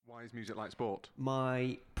Why is music like sport?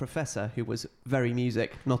 My professor, who was very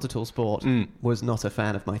music, not at all sport, was not a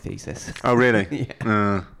fan of my thesis. Oh, really?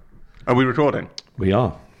 Yeah. Are we recording? We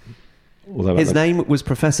are. His name was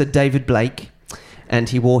Professor David Blake, and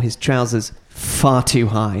he wore his trousers far too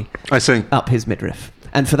high. I see. Up his midriff.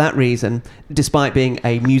 And for that reason, despite being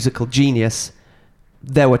a musical genius,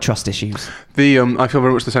 there were trust issues. I feel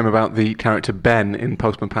very much the same about the character Ben in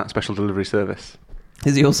Postman Pat Special Delivery Service.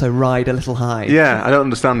 Does he also ride a little high? Yeah, I don't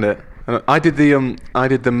understand it. I did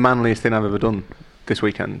the manliest thing I've ever done this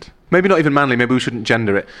weekend. Maybe not even manly, maybe we shouldn't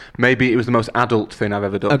gender it. Maybe it was the most adult thing I've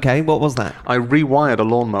ever done. Okay, what was that? I rewired a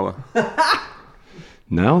lawnmower.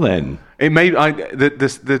 Now then. It made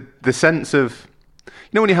the sense of, you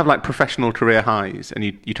know, when you have like professional career highs and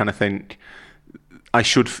you kind of think, I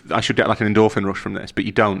should get like an endorphin rush from this, but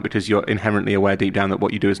you don't, because you're inherently aware deep down that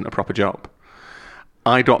what you do isn't a proper job.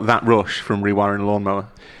 I got that rush from rewiring a lawnmower.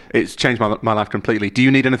 It's changed my life completely. Do you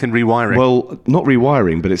need anything rewiring? Well, not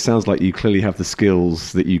rewiring, but it sounds like you clearly have the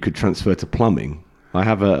skills that you could transfer to plumbing. I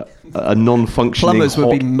have a non-functioning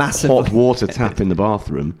hot water tap in the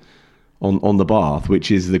bathroom on the bath, which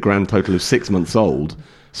is the grand total of 6 months old.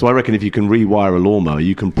 So I reckon if you can rewire a lawnmower,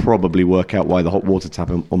 you can probably work out why the hot water tap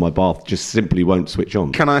on my bath just simply won't switch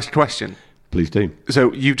on. Can I ask a question? Please do.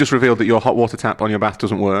 So you've just revealed that your hot water tap on your bath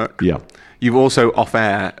doesn't work. Yeah. You've also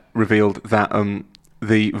off-air revealed that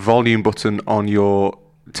the volume button on your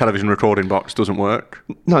television recording box doesn't work.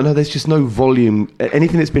 No, there's just no volume.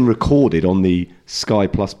 Anything that's been recorded on the Sky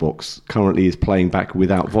Plus box currently is playing back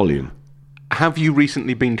without volume. Have you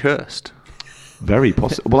recently been cursed? Very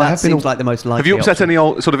possible. Well, that seems like the most likely. Have you upset option. any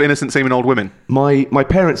old, sort of innocent seeming old women? My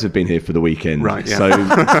parents have been here for the weekend, right? Yeah.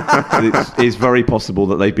 So it's very possible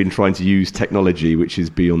that they've been trying to use technology which is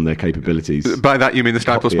beyond their capabilities. By that you mean the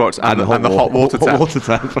Sky Plus box and the hot water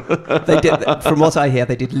tap? They did. From what I hear,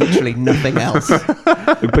 they did literally nothing else.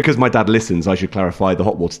 Because my dad listens, I should clarify the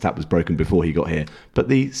hot water tap was broken before he got here, but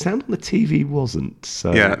the sound on the TV wasn't.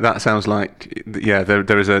 So yeah, that sounds like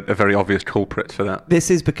there is a very obvious culprit for that. This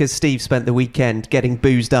is because Steve spent the weekend getting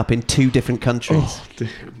boozed up in 2 different countries. Oh,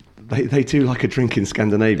 they do like a drink in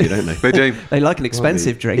Scandinavia, don't they? They do. They like an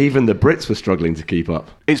expensive drink. Even the Brits were struggling to keep up.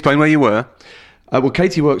 Explain where you were. Well,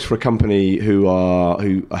 Katie works for a company who are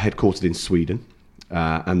headquartered in Sweden,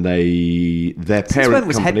 and their Since parent when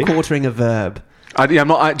was company. headquartering a verb? I'm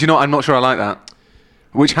not sure I like that.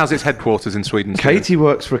 Which has its headquarters in Sweden. Katie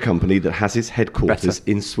works for a company that has its headquarters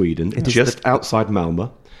in Sweden, just outside Malmö.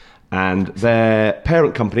 And their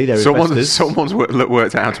parent company, their investors... Someone's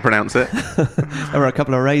worked out how to pronounce it. There were a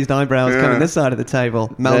couple of raised eyebrows coming this side of the table.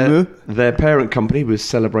 Malmö. Their parent company was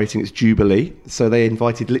celebrating its jubilee, so they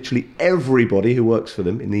invited literally everybody who works for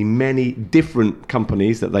them in the many different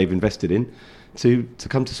companies that they've invested in to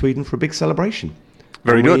come to Sweden for a big celebration.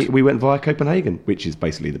 Very good. We went via Copenhagen, which is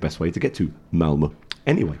basically the best way to get to Malmö.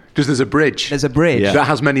 Anyway. Because there's a bridge. There's a bridge. That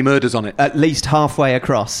has many murders on it. At least halfway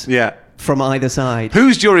across. Yeah. From either side.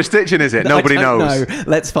 Whose jurisdiction is it? Nobody knows. No.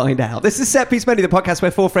 Let's find out. This is Set Piece Menu, the podcast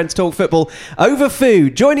where 4 friends talk football over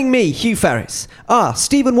food. Joining me, Hugh Ferris,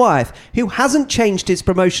 Stephen Wyeth, who hasn't changed his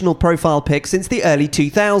promotional profile pic since the early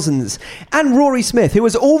 2000s, and Rory Smith, who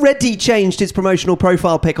has already changed his promotional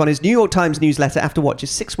profile pic on his New York Times newsletter after,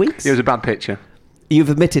 just 6 weeks? It was a bad picture. You've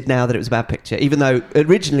admitted now that it was a bad picture, even though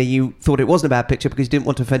originally you thought it wasn't a bad picture because you didn't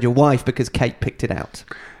want to offend your wife because Kate picked it out.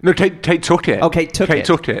 No, Kate took it. Oh, Kate took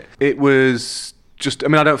it. It was just...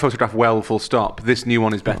 I don't photograph well, full stop. This new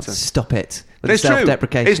one is better. Oh, stop it. With it's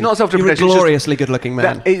self-deprecation. True. It's not self-deprecation. You're a gloriously good-looking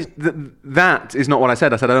man. That is not what I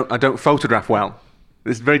said. I said I don't photograph well.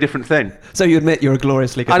 It's a very different thing. So you admit you're a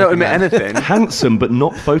gloriously good-looking man. I don't admit anything. Handsome but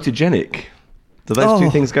not photogenic. Do those two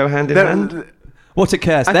things go hand in hand? What a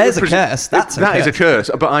curse. There's a curse. That is a curse.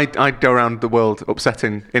 But I go around the world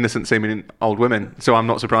upsetting innocent seeming old women, so I'm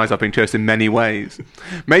not surprised I've been cursed in many ways.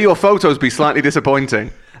 May your photos be slightly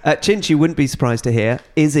disappointing. Chinch, you wouldn't be surprised to hear,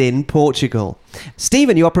 is in Portugal.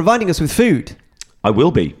 Stephen, you are providing us with food. I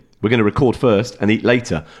will be. We're going to record first and eat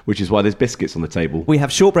later, which is why there's biscuits on the table. We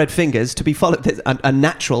have shortbread fingers to be followed, a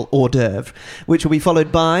natural hors d'oeuvre, which will be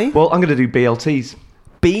followed by... Well, I'm going to do BLTs.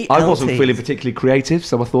 BLTs. I wasn't feeling particularly creative,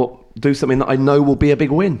 so I thought do something that I know will be a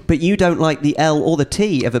big win. But you don't like the L or the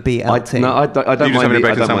T of a BLT. I don't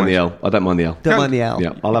mind the L. I don't mind the L. Don't mind the L.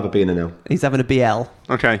 Yeah, I'll have a B and an L. He's having a BL.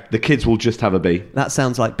 Okay. The kids will just have a B. That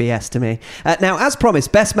sounds like BS to me. Now, as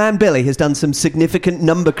promised, Best Man Billy has done some significant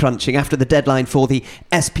number crunching after the deadline for the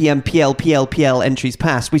SPM PL entries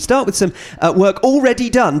passed. We start with some work already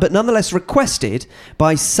done, but nonetheless requested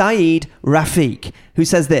by Saeed Rafiq, who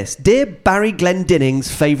says this: Dear Barry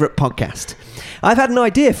Glendinnings's favourite podcast, I've had an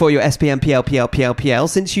idea for your SPM PL.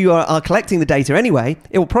 Since you are collecting the data anyway,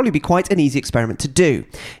 it will probably be quite an easy experiment to do.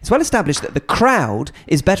 It's well established that the crowd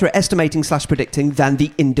is better at estimating/predicting than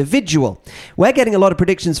the individual. We're getting a lot of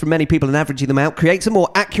predictions from many people and averaging them out creates a more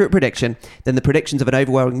accurate prediction than the predictions of an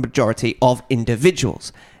overwhelming majority of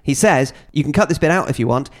individuals. He says, you can cut this bit out if you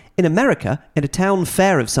want. In America, in a town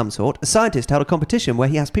fair of some sort, a scientist held a competition where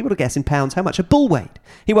he asked people to guess in pounds how much a bull weighed.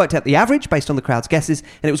 He worked out the average based on the crowd's guesses,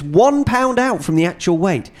 and it was 1 pound out from the actual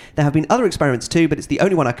weight. There have been other experiments too, but it's the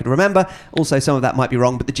only one I could remember. Also, some of that might be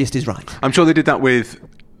wrong, but the gist is right. I'm sure they did that with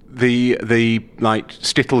the like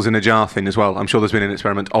Stittles in a jar thing as well. I'm sure there's been an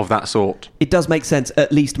experiment of that sort. It does make sense,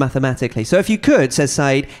 at least mathematically. So if you could, says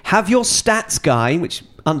Saeed, have your stats guy, which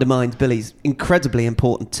undermines Billy's incredibly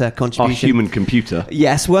important contribution. Our human computer.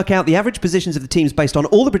 Yes, work out the average positions of the teams based on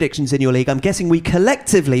all the predictions in your league. I'm guessing we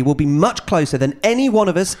collectively will be much closer than any one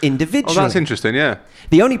of us individually. Oh, that's interesting, yeah.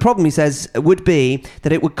 The only problem, he says, would be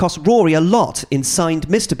that it would cost Rory a lot in signed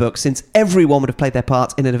Mr. books, since everyone would have played their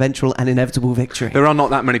part in an eventual and inevitable victory. There are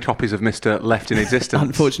not that many copies of Mr. left in existence.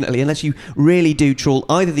 Unfortunately, unless you really do trawl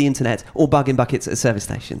either the internet or bug in buckets at service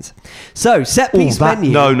stations. So, set piece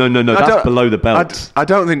menu. No, that's below the belt.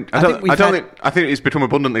 I think it's become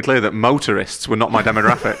abundantly clear that motorists were not my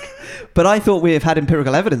demographic. But I thought we have had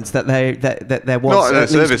empirical evidence that there was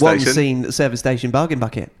at least one seen service station bargain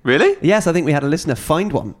bucket. Really? Yes, I think we had a listener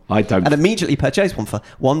find one. And immediately purchase one for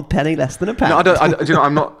 1 penny less than a pound. No, I don't think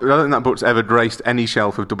that book's ever graced any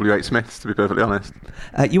shelf of W.H. Smith's, to be perfectly honest.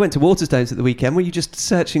 You went to Waterstones at the weekend. Were you just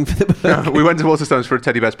searching for the book? No, we went to Waterstones for a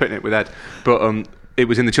Teddy Bear's picnic with Ed, but it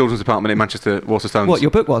was in the children's department in Manchester Waterstones. What,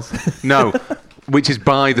 your book was? No, which is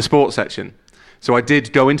by the sports section. So I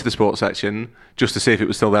did go into the sports section just to see if it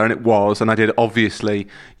was still there, and it was, and I did obviously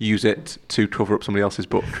use it to cover up somebody else's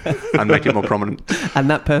book and make it more prominent. And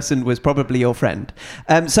that person was probably your friend.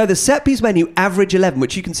 So the set piece menu, average 11,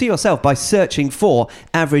 which you can see yourself by searching for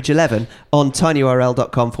average 11 on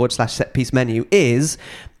tinyurl.com/set piece menu, is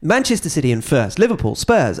Manchester City in first, Liverpool,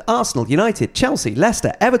 Spurs, Arsenal, United, Chelsea,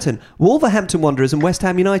 Leicester, Everton, Wolverhampton Wanderers and West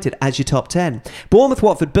Ham United as your top 10. Bournemouth,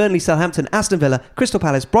 Watford, Burnley, Southampton, Aston Villa, Crystal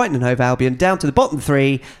Palace, Brighton and Hove Albion, down to the bottom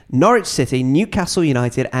 3, Norwich City, Newcastle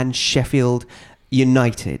United and Sheffield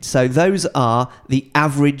United. So those are the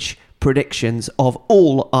average predictions of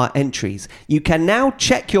all our entries. You can now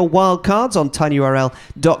check your wildcards on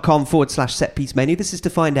tinyurl.com/set piece menu. This is to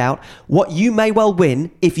find out what you may well win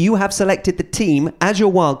if you have selected the team as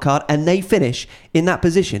your wildcard and they finish in that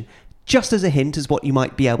position. Just as a hint as what you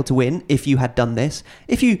might be able to win if you had done this.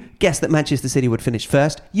 If you guess that Manchester City would finish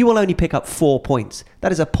first, you will only pick up 4 points.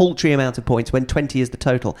 That is a paltry amount of points when 20 is the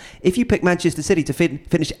total. If you pick Manchester City to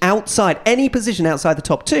finish outside any position outside the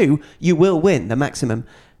top 2, you will win the maximum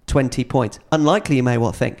 20 points. Unlikely, you may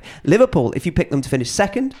well think. Liverpool, if you pick them to finish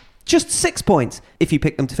second, just 6 points. If you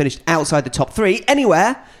pick them to finish outside the top 3,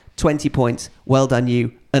 anywhere, 20 points. Well done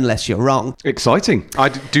you, unless you're wrong. Exciting. I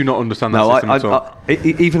do not understand that system at all.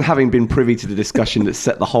 Even having been privy to the discussion that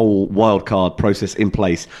set the whole wildcard process in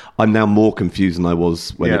place, I'm now more confused than I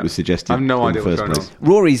was when it was suggested. I have no idea in the what's first going place. on.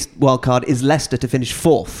 Rory's wildcard is Leicester to finish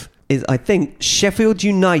 4th. Is, I think, Sheffield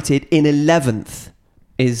United in 11th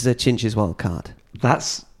is Chinch's wildcard.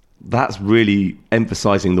 That's really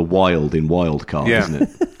emphasising the wild in wildcard, isn't it?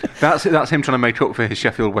 That's him trying to make up for his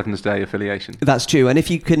Sheffield Wednesday affiliation. That's true. And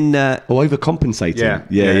if you can... overcompensating.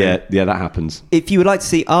 Yeah, that happens. If you would like to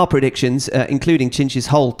see our predictions, including Chinch's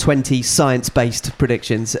whole 20 science-based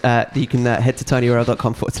predictions, you can head to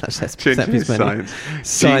tinyurl.com/set-piece-menu.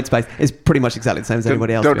 Science-based. It's pretty much exactly the same as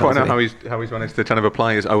anybody else. Don't quite know how he's managed to kind of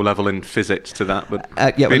apply his O-level in physics to that, but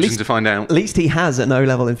interesting to find out. At least he has an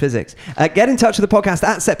O-level in physics. Get in touch with the podcast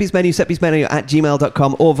at setpiecemenu,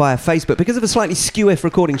 setpiecemenu@gmail.com or via Facebook. Because of a slightly skew-if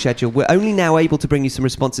recording schedule, we're only now able to bring you some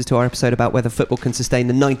responses to our episode about whether football can sustain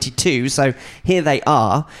the 92. So here they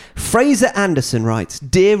are. Fraser Anderson writes,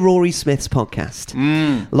 Dear Rory Smith's podcast.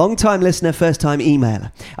 Long-time listener, first-time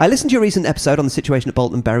emailer. I listened to your recent episode on the situation at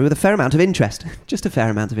Bolton Bury with a fair amount of interest. Just a fair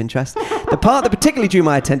amount of interest. The part that particularly drew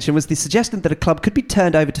my attention was the suggestion that a club could be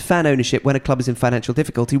turned over to fan ownership when a club is in financial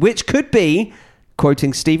difficulty, which could be...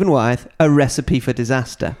 quoting Stephen Wyeth, a recipe for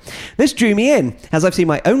disaster. This drew me in, as I've seen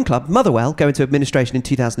my own club, Motherwell, go into administration in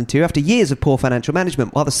 2002 after years of poor financial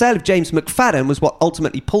management. While the sale of James McFadden was what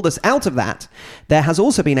ultimately pulled us out of that, there has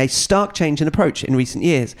also been a stark change in approach in recent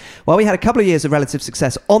years. While we had a couple of years of relative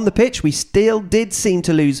success on the pitch, we still did seem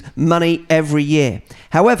to lose money every year.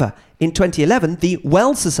 However, in 2011, the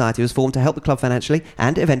Well Society was formed to help the club financially,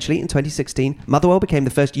 and eventually, in 2016, Motherwell became the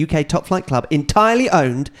first UK top-flight club entirely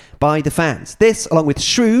owned by the fans. This, along with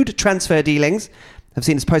shrewd transfer dealings have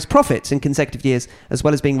seen us post profits in consecutive years, as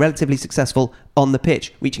well as being relatively successful on the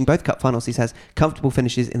pitch, reaching both cup finals, he says, comfortable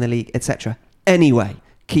finishes in the league, etc. Anyway,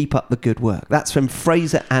 keep up the good work. That's from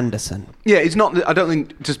Fraser Anderson. Yeah, it's not. I don't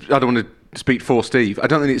want to speak for Steve. I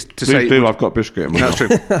don't think it's to say. I've got biscuit. That's true.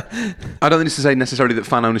 I don't think it's to say necessarily that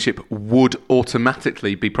fan ownership would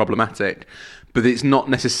automatically be problematic, but it's not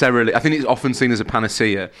necessarily. I think it's often seen as a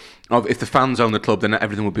panacea of if the fans own the club, then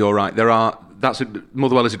everything will be all right.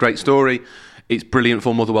 Motherwell is a great story. It's brilliant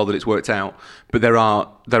for Motherwell that it's worked out, but there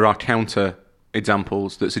are counter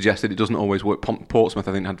examples that suggest that it doesn't always work. Portsmouth,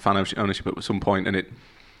 I think, had fan ownership at some point, and it.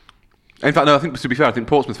 In fact, no. I think, to be fair, I think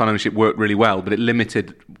Portsmouth fan ownership worked really well, but it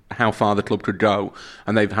limited how far the club could go,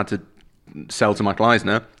 and they've had to sell to Michael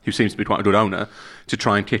Eisner, who seems to be quite a good owner, to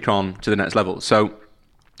try and kick on to the next level. So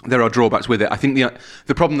there are drawbacks with it. I think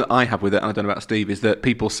the problem that I have with it, and I don't know about Steve, is that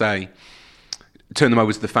people say turn them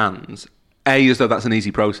over to the fans. A, as though that's an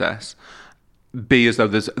easy process. B, as though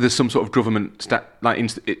there's some sort of government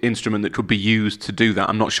instrument that could be used to do that.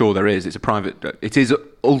 I'm not sure there is. It is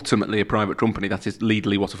ultimately a private company. That is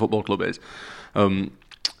legally what a football club is. And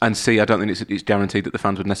C, I don't think it's guaranteed that the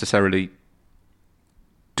fans would necessarily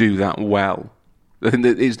do that well. I think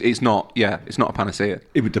that it's not a panacea.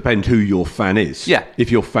 It would depend who your fan is. Yeah.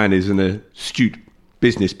 If your fan is an astute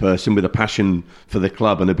business person with a passion for the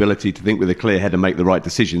club and ability to think with a clear head and make the right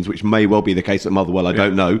decisions, which may well be the case at Motherwell, I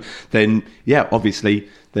don't know, then, obviously,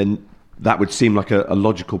 then that would seem like a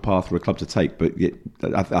logical path for a club to take. But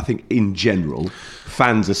I think, in general,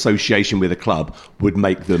 fans' association with a club would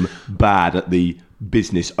make them bad at the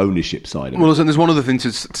business ownership side of it. Well, listen, there's one other thing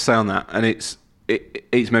to say on that, and it's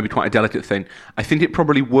maybe quite a delicate thing. I think it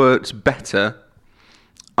probably works better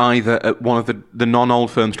either at one of the non-Old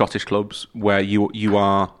Firm Scottish clubs where you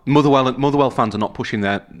are Motherwell fans are not pushing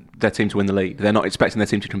their team to win the league. They're not expecting their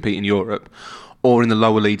team to compete in Europe, or in the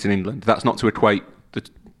lower leagues in England. That's not to equate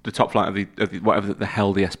the top flight of the whatever the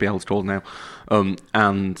hell the SPL is called now,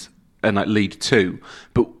 and like League 2.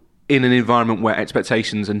 But in an environment where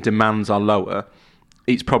expectations and demands are lower,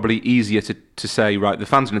 it's probably easier to say, right, the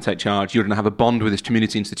fans are going to take charge, you're going to have a bond with this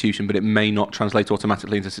community institution, but it may not translate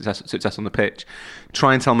automatically into success on the pitch.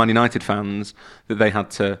 Try and tell Man United fans that they had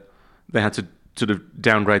to sort of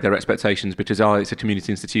downgrade their expectations because, it's a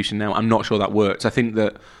community institution now. I'm not sure that works. I think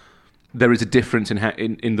that there is a difference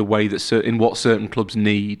in the way that in what certain clubs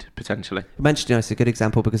need, potentially. Manchester United is a good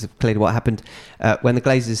example because of clearly what happened when the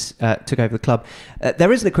Glazers took over the club.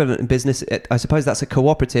 There is an equivalent in business. I suppose that's a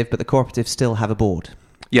cooperative, but the cooperatives still have a board.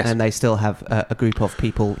 Yes. And they still have a group of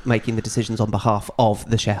people making the decisions on behalf of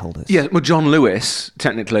the shareholders. Yeah, well, John Lewis,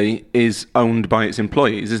 technically, is owned by its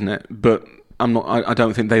employees, isn't it? But I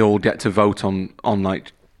don't think they all get to vote on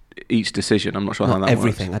like each decision. I'm not sure how that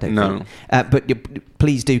everything, works. I don't think. But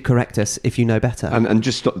please do correct us if you know better. And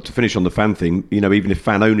just to finish on the fan thing, even if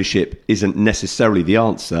fan ownership isn't necessarily the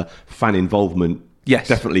answer, fan involvement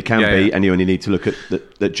definitely can be. Yeah. And you only need to look at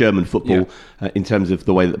the German football in terms of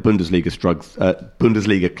the way that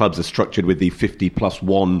Bundesliga clubs are structured with the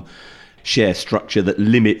 50+1 share structure that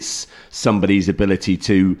limits somebody's ability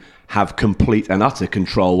to have complete and utter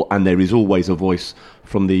control, and there is always a voice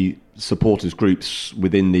from the supporters groups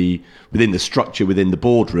within the structure, within the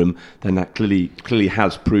boardroom, then that clearly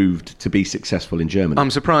has proved to be successful in Germany. I'm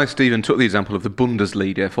surprised Stephen took the example of the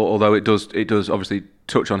Bundesliga, although it does obviously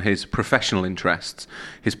touch on his professional interests.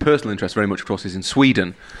 His personal interest very much, of course, is in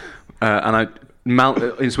Sweden,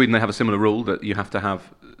 in Sweden they have a similar rule that you have to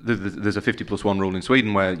have. There's a 50+1 rule in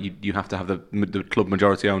Sweden where you have to have the club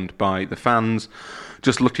majority owned by the fans.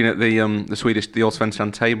 Just looking at the Swedish, the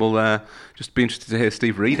Allsvenskan table there, just be interested to hear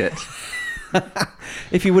Steve read it.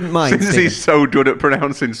 If you wouldn't mind. Since he's so good at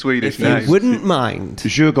pronouncing Swedish names. If you wouldn't mind.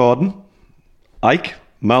 Djurgården, Eik,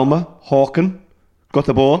 Malmö, Håken,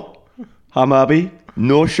 Göteborg, Hammarby,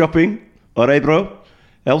 Norrköping, Örebro,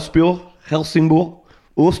 Elfsborg, Helsingborg,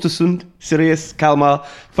 Östersund, Sirius, Kalmar,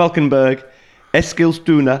 Falkenberg,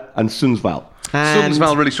 Eskilstuna and Sundsvall.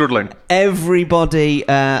 Sundsvall really struggling. Everybody,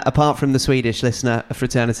 apart from the Swedish listener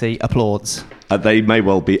fraternity, applauds. They may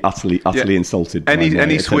well be utterly insulted.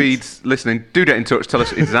 Any Swedes listening, do get in touch. Tell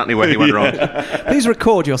us exactly where he went wrong. Please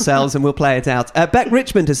record yourselves and we'll play it out. Beck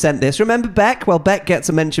Richmond has sent this. Remember Beck? Well, Beck gets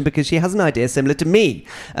a mention because she has an idea similar to me.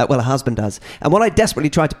 Well, her husband does. And what I desperately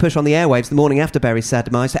tried to push on the airwaves the morning after Berry's sad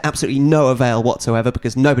demise to absolutely no avail whatsoever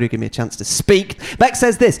because nobody would give me a chance to speak. Beck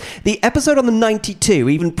says this: the episode on the 92,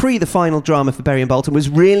 even pre the final drama for Bury and Bolton, was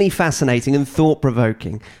really fascinating and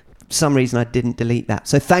thought-provoking. some reason I didn't delete that.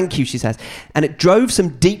 So thank you, she says. And it drove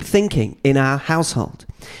some deep thinking in our household.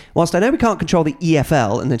 Whilst I know we can't control the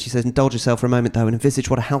EFL, and then she says, indulge yourself for a moment though and envisage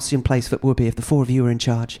what a halcyon place football would be if the four of you were in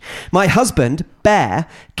charge. My husband, Bear,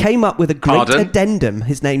 came up with a great addendum.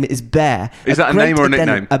 His name is Bear. Is that a name or a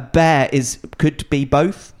nickname? A bear could be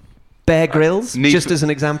both. Bear Grylls, just as an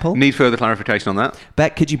example. Need further clarification on that.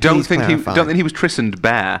 Beck, could you please clarify? Don't think he was christened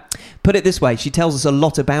Bear. Put it this way, she tells us a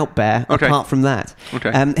lot about Bear, apart from that.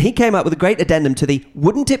 Okay. He came up with a great addendum to the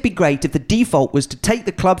wouldn't it be great if the default was to take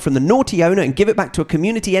the club from the naughty owner and give it back to a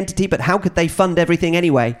community entity, but how could they fund everything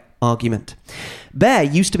anyway? Argument. Bear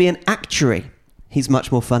used to be an actuary. He's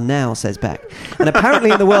much more fun now, says Beck. And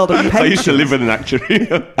apparently in the world of pensions... I used to live with an actuary.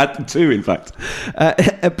 At two, in fact.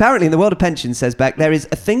 Apparently in the world of pensions, says Beck, there is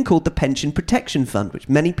a thing called the Pension Protection Fund, which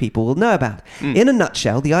many people will know about. In a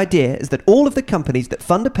nutshell, the idea is that all of the companies that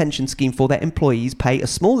fund a pension scheme for their employees pay a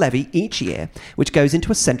small levy each year, which goes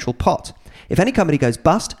into a central pot. If any company goes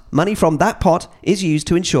bust, money from that pot is used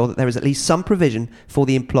to ensure that there is at least some provision for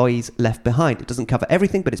the employees left behind. It doesn't cover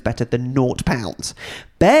everything, but it's better than £0.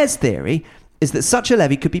 Bear's theory is that such a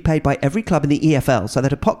levy could be paid by every club in the EFL so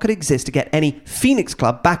that a pot could exist to get any Phoenix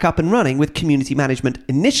club back up and running with community management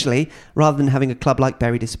initially, rather than having a club like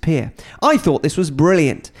Bury disappear. I thought this was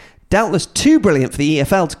brilliant. Doubtless too brilliant for the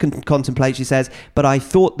EFL to contemplate, she says, but I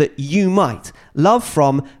thought that you might. Love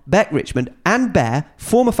from Beck Richmond and Bear,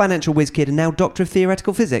 former financial whiz kid and now Doctor of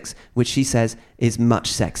Theoretical Physics, which she says is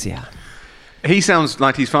much sexier. He sounds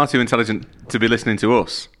like he's far too intelligent to be listening to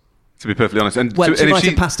us, to be perfectly honest. She might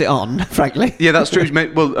have passed it on, frankly. Yeah, that's true.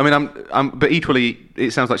 Well, I mean, but equally,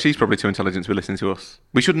 it sounds like she's probably too intelligent to be listening to us.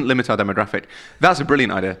 We shouldn't limit our demographic. That's a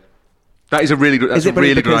brilliant idea. That is a really good. That's a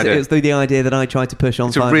really good idea. It was the idea that I tried to push on.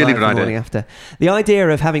 It's a really good idea. After the idea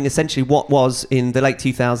of having essentially what was in the late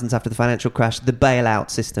 2000s after the financial crash, the bailout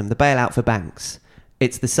system, the bailout for banks.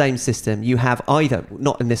 It's the same system. You have either,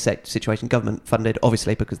 not in this situation, government funded,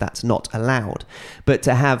 obviously, because that's not allowed, but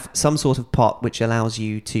to have some sort of pot which allows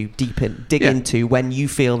you to dig into when you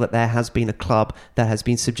feel that there has been a club that has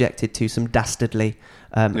been subjected to some dastardly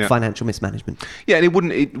financial mismanagement. Yeah, and it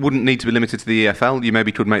wouldn't need to be limited to the EFL. You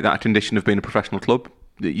maybe could make that a condition of being a professional club.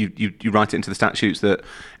 You write it into the statutes that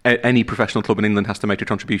any professional club in England has to make a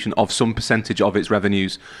contribution of some percentage of its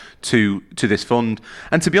revenues to this fund.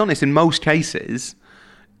 And to be honest, in most cases,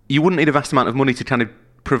 you wouldn't need a vast amount of money to kind of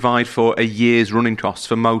provide for a year's running costs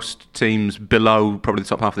for most teams below probably the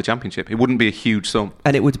top half of the championship. It wouldn't be a huge sum.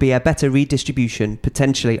 And it would be a better redistribution,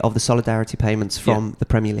 potentially, of the solidarity payments from the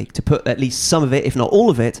Premier League to put at least some of it, if not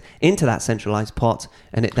all of it, into that centralised pot.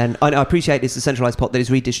 And it then, I appreciate it's a centralised pot that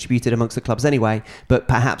is redistributed amongst the clubs anyway, but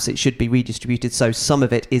perhaps it should be redistributed so some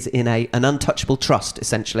of it is in an untouchable trust,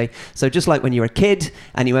 essentially. So just like when you're a kid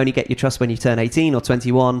and you only get your trust when you turn 18 or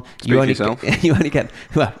 21, you only get...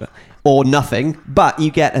 or nothing, but you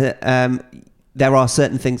get there are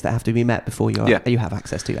certain things that have to be met before you have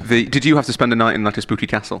access to that. Did you have to spend a night in like a spooky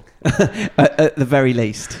castle? At the very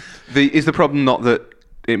least. Is the problem not that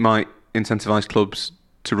it might incentivise clubs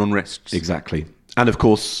to run risks? Exactly. And of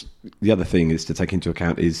course, the other thing is to take into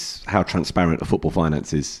account is how transparent a football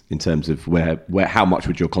finance is in terms of where how much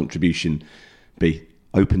would your contribution be?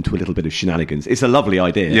 Open to a little bit of shenanigans. It's a lovely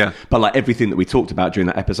idea, but like everything that we talked about during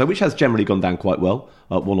that episode, which has generally gone down quite well,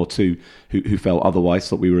 one or two who felt otherwise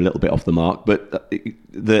thought we were a little bit off the mark, but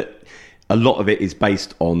that a lot of it is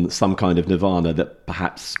based on some kind of nirvana that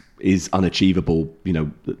perhaps is unachievable,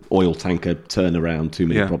 oil tanker turnaround, too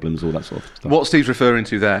many problems, all that sort of stuff. What Steve's referring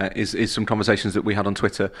to there is some conversations that we had on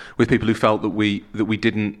Twitter with people who felt that we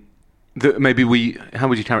didn't, that maybe how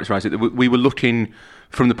would you characterise it, that we were looking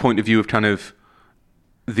from the point of view of kind of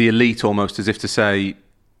the elite, almost as if to say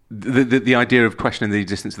the idea of questioning the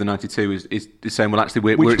existence of the 92 is saying, well,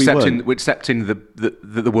 actually we're accepting that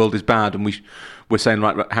the world is bad, and we're saying,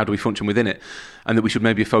 right, how do we function within it, and that we should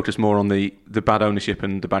maybe focus more on the bad ownership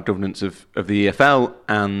and the bad governance of the EFL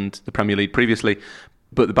and the Premier League previously,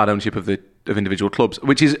 but the bad ownership of individual clubs,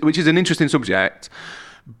 which is an interesting subject.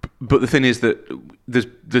 But the thing is that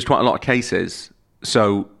there's quite a lot of cases,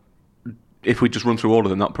 so if we just run through all of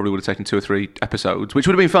them, that probably would have taken 2 or 3 episodes, which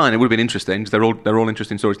would have been fine. It would have been interesting. They're all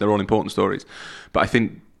interesting stories. They're all important stories. But I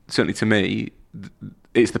think, certainly to me,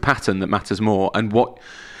 it's the pattern that matters more. And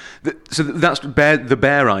so that's the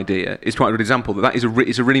Bear idea is quite a good example. That is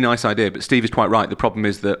it's a really nice idea. But Steve is quite right. The problem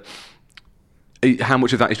is that how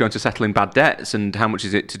much of that is going to settle in bad debts, and how much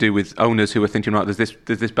is it to do with owners who are thinking, right, there's this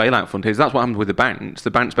bailout fund here. That's what happened with the banks. The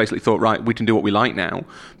banks basically thought, right, we can do what we like now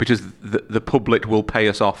because the public will pay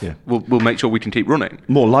us off. Yeah. We'll make sure we can keep running.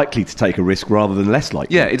 More likely to take a risk rather than less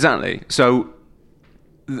likely. Yeah, exactly. So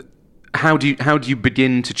how do you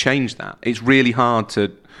begin to change that? It's really hard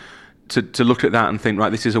to to look at that and think,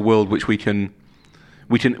 right, this is a world which we can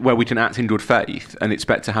act in good faith and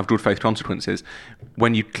expect to have good faith consequences,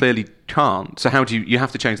 when you clearly can't. So how do you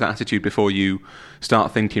have to change that attitude before you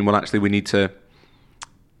start thinking, well, actually, we need to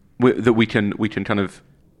that we can kind of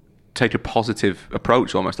take a positive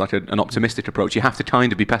approach, almost like an optimistic approach. You have to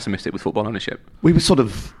kind of be pessimistic with football ownership. We were sort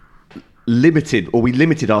of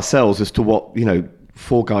limited ourselves as to what,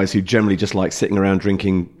 4 guys who generally just like sitting around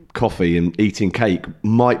drinking coffee and eating cake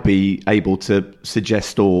might be able to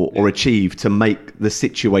suggest or achieve to make the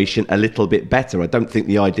situation a little bit better. I don't think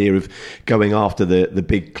the idea of going after the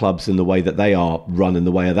big clubs and the way that they are run and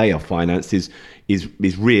the way they are financed is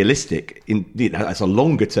realistic as a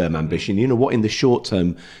longer term ambition. What in the short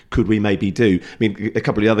term could we maybe do? I mean, a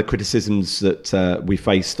couple of the other criticisms that we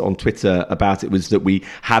faced on Twitter about it was that we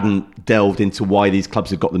hadn't delved into why these clubs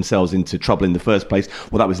had got themselves into trouble in the first place.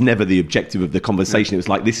 Well, that was never the objective of the conversation. It was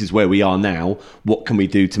like, this is where we are now. What can we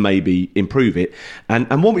do to maybe improve it? And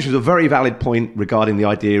one which was a very valid point regarding the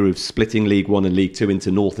idea of splitting League One and League Two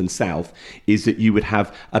into North and South is that you would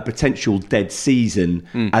have a potential dead season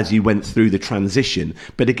as you went through the transition.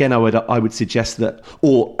 But again, I would suggest that,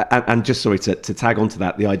 and just sorry to tag onto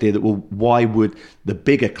that, the idea that, well, why would the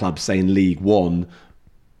bigger clubs, say in League One,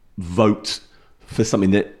 vote for something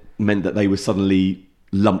that meant that they were suddenly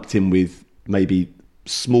lumped in with maybe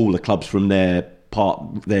smaller clubs from their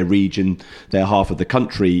region, their half of the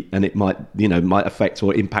country, and it might affect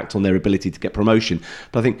or impact on their ability to get promotion.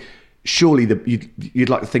 But I think surely you'd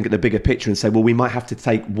like to think at the bigger picture and say, well, we might have to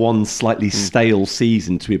take one slightly stale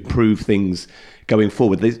season to improve things going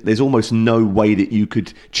forward. There's almost no way that you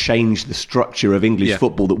could change the structure of English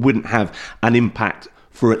football that wouldn't have an impact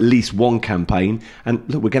for at least one campaign. And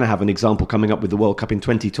look, we're going to have an example coming up with the World Cup in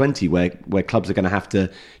 2020 where clubs are going to have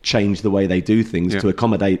to change the way they do things to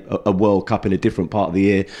accommodate a World Cup in a different part of the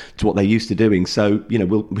year to what they're used to doing. So,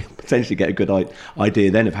 we'll potentially get a good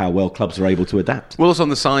idea then of how well clubs are able to adapt. Well, also on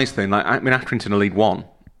the size thing, Accrington are League One,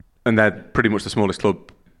 and they're pretty much the smallest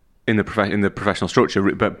club in the professional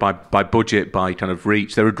structure, but by budget, by kind of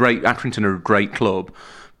reach, Accrington are a great club,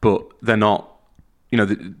 but they're not.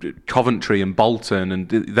 Coventry and Bolton and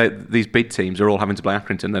these big teams are all having to play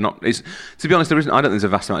Accrington. They're not. To be honest, I don't think there's a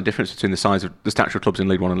vast amount of difference between the size of the stature of clubs in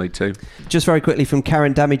League One and League Two. Just very quickly from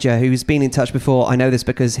Karen Damager, who's been in touch before. I know this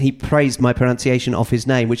because he praised my pronunciation of his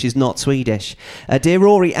name, which is not Swedish. Dear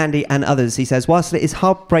Rory, Andy, and others, he says, whilst it is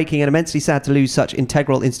heartbreaking and immensely sad to lose such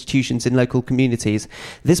integral institutions in local communities,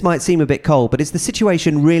 this might seem a bit cold, but is the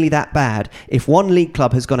situation really that bad? If one league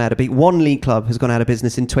club has gone out of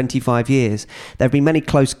business in 25 years, there have been many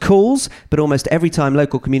close calls, but almost every time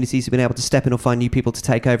local communities have been able to step in or find new people to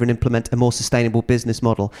take over and implement a more sustainable business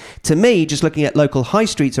model. To me, just looking at local high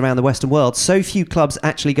streets around the Western world, so few clubs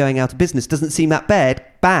actually going out of business doesn't seem that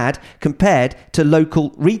bad compared to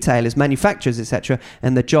local retailers, manufacturers, etc.,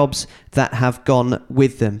 and the jobs that have gone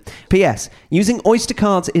with them. P.S. Using Oyster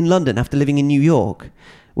cards in London after living in New York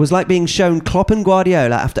was like being shown Klopp and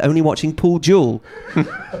Guardiola after only watching Paul Jewell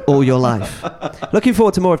all your life. Looking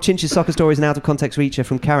forward to more of Chinch's soccer stories and Out of Context Reacher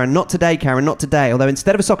from Karen. Not today, Karen, not today. Although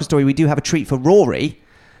instead of a soccer story, we do have a treat for Rory,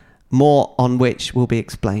 more on which will be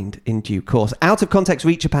explained in due course. Out of Context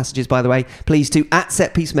Reacher passages, by the way, please to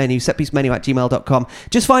 @setpiecemenu, setpiecemenu@gmail.com.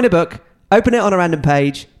 Just find a book, open it on a random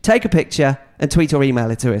page, take a picture, and tweet or email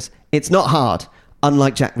it to us. It's not hard,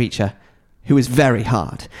 unlike Jack Reacher, who is very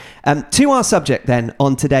hard. To our subject then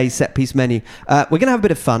on today's Set Piece Menu. We're going to have a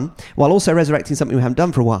bit of fun while also resurrecting something we haven't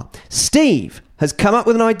done for a while. Steve has come up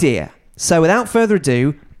with an idea. So without further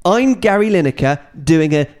ado, I'm Gary Lineker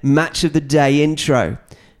doing a Match of the Day intro.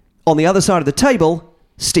 On the other side of the table,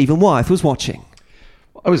 Stephen Wyeth was watching.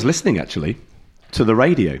 I was listening actually to the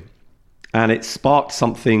radio, and it sparked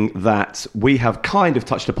something that we have kind of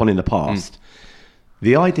touched upon in the past.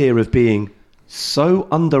 The idea of being so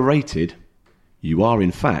underrated, you are,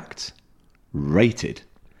 in fact, rated.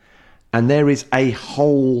 And there is a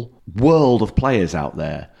whole world of players out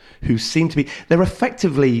there who seem to be... They're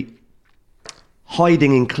effectively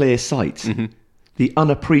hiding in clear sight. The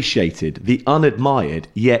unappreciated, the unadmired,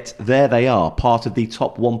 yet there they are, part of the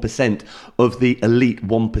top 1% of the elite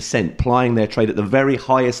 1%, plying their trade at the very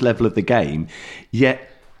highest level of the game, yet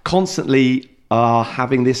constantly are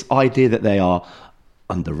having this idea that they are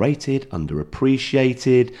underrated,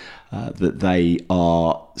 underappreciated, that they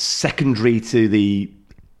are secondary to the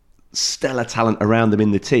stellar talent around them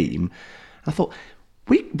in the team. I thought,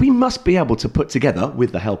 we must be able to put together,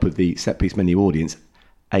 with the help of the Set Piece Menu audience,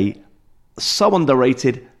 a so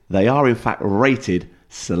underrated, they are in fact rated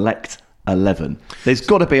select 11. There's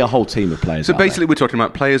got to be a whole team of players. So basically we're talking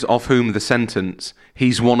about players of whom the sentence,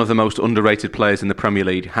 he's one of the most underrated players in the Premier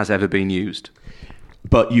League, has ever been used.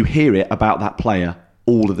 but you hear it about that player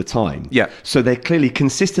all of the time. Yeah. So they're clearly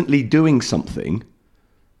consistently doing something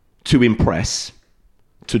to impress,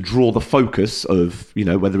 to draw the focus of,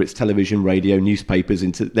 whether it's television, radio, newspapers,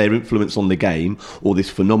 into their influence on the game, or this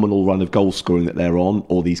phenomenal run of goal scoring that they're on,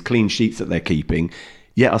 or these clean sheets that they're keeping,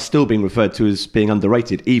 yet are still being referred to as being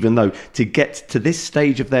underrated, even though to get to this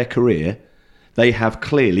stage of their career, they have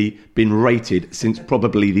clearly been rated since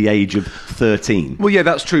probably the age of 13. Well, yeah,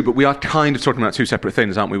 that's true, but we are kind of talking about two separate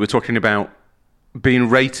things, aren't we? We're talking about being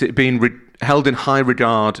rated, held in high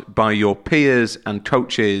regard by your peers and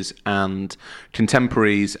coaches and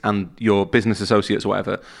contemporaries and your business associates or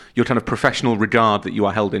whatever. Your kind of professional regard that you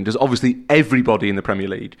are held in. Because obviously everybody in the Premier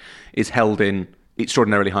League is held in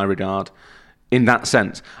extraordinarily high regard. In that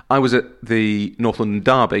sense, I was at the North London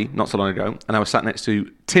Derby not so long ago, and I was sat next to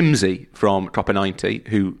Timsy from Copper 90,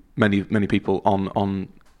 who many people on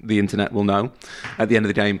the internet will know. At the end of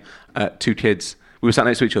the game, two kids. We were sat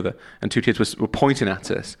next to each other, and two kids were pointing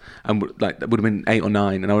at us, and that would have been 8 or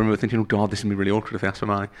 9. And I remember thinking, "Oh God, this is gonna be really awkward if they asked for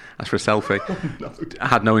a selfie." No.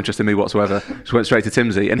 Had no interest in me whatsoever. Just went straight to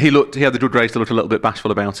Timsy, and he had the good grace to look a little bit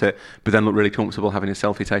bashful about it, but then looked really comfortable having his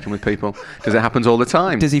selfie taken with people because it happens all the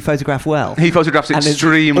time. Does he photograph well? He photographs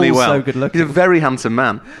extremely well. So good looking. He's a very handsome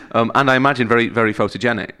man, and I imagine very very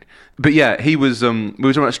photogenic. But yeah, he was. We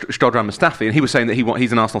were talking about Shkodran Mustafi, and he was saying that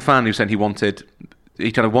he's an Arsenal fan. He was saying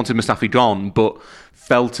he kind of wanted Mustafi gone, but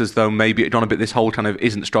felt as though maybe it had gone a bit, this whole kind of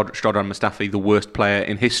isn't Shkodran Mustafi the worst player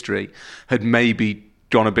in history, had maybe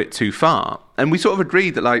gone a bit too far. And we sort of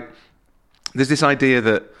agreed that, there's this idea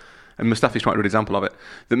that, and Mustafi's quite a good example of it,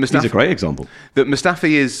 that Mustafi... He's a great example. That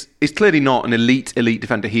Mustafi is clearly not an elite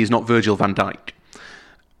defender. He is not Virgil van Dijk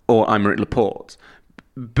or Aymeric Laporte.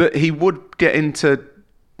 But he would get into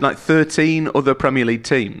 13 other Premier League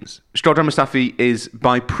teams. Shkodran Mustafi is,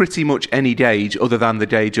 by pretty much any gauge other than the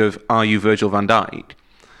gauge of are you Virgil van Dijk,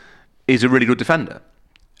 is a really good defender.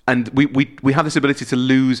 And we have this ability to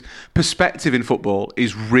lose perspective in football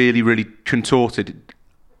is really, really contorted,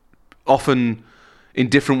 often in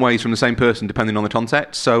different ways from the same person depending on the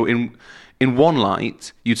context. So in one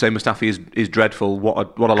light, you'd say Mustafi is dreadful,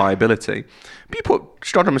 what a liability. But you put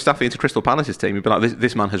Shkodran Mustafi into Crystal Palace's team, you'd be like,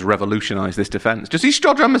 this man has revolutionised this defence. Just he's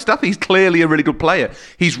Shkodran Mustafi, he's clearly a really good player.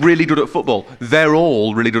 He's really good at football. They're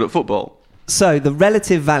all really good at football. So the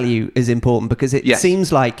relative value is important because it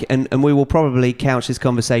seems like, and we will probably couch this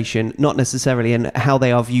conversation not necessarily in how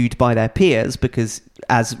they are viewed by their peers, because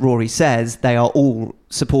as Rory says, they are all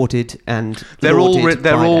supported and they're all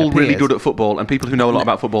really good at football, and people who know a lot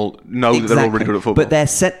about football know that they're all really good at football.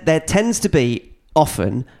 But there tends to be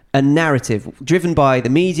often a narrative driven by the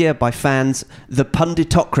media, by fans, the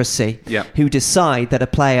punditocracy, who decide that a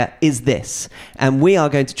player is this. And we are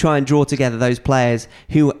going to try and draw together those players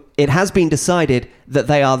who it has been decided that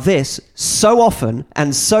they are this so often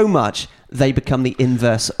and so much they become the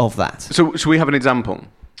inverse of that. So should we have an example?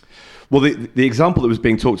 Well, the example that was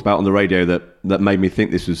being talked about on the radio that made me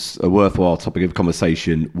think this was a worthwhile topic of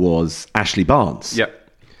conversation was Ashley Barnes.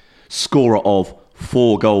 Yep. Scorer of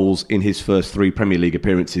 4 goals in his first 3 Premier League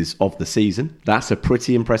appearances of the season. That's a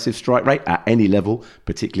pretty impressive strike rate at any level,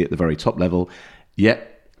 particularly at the very top level,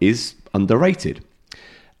 yet is underrated.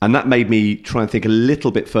 And that made me try and think a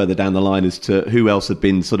little bit further down the line as to who else had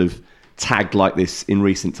been sort of tagged like this in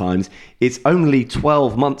recent times. It's only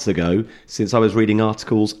 12 months ago since I was reading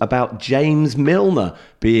articles about James Milner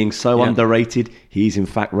being so underrated. He's in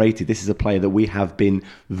fact rated. This is a player that we have been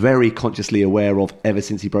very consciously aware of ever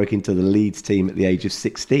since he broke into the Leeds team at the age of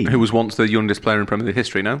 16. Who was once the youngest player in Premier League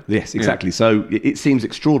history, no? Yes, exactly. Yeah. So it seems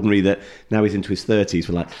extraordinary that now he's into his 30s.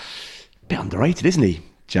 We're like, a bit underrated, isn't he?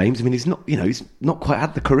 James, I mean, he's not quite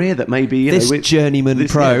had the career that maybe journeyman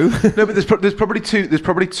pro. No, but there's probably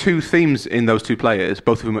two themes in those two players,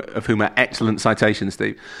 both of whom are excellent citations,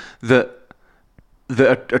 Steve, that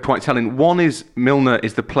are quite telling. One is Milner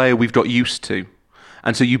is the player we've got used to,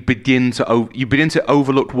 and so you begin to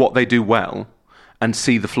overlook what they do well and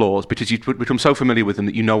see the flaws because you become so familiar with them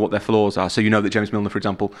that you know what their flaws are. So you know that James Milner, for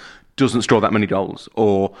example, doesn't score that many goals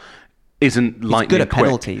or isn't lightning quick.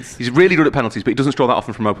 Penalties. He's really good at penalties, but he doesn't score that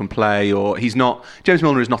often from open play, or James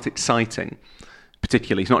Milner is not exciting,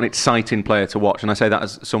 particularly. He's not an exciting player to watch, and I say that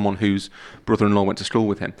as someone whose brother-in-law went to school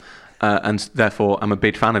with him, and therefore I'm a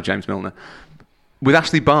big fan of James Milner. With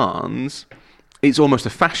Ashley Barnes, it's almost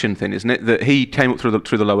a fashion thing, isn't it? That he came up through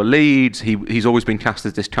the lower leads. He's always been cast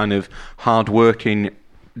as this kind of hard-working,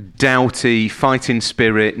 doughty, fighting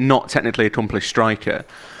spirit, not technically accomplished striker.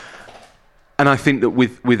 And I think that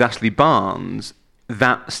with Ashley Barnes,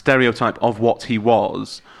 that stereotype of what he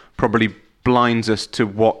was probably blinds us to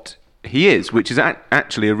what he is, which is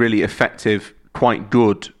actually a really effective, quite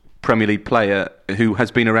good Premier League player who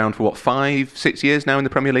has been around for 5-6 years now in the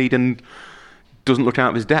Premier League and doesn't look out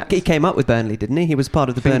of his depth. He came up with Burnley, didn't he? He was part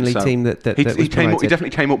of the Burnley team that was promoted. He definitely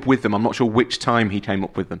came up with them. I'm not sure which time he came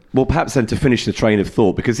up with them. Well, perhaps then to finish the train of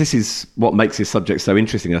thought, because this is what makes this subject so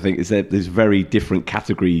interesting, I think, is that there's very different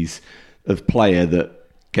categories of player that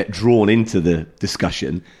get drawn into the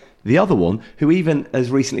discussion. The other one, who even as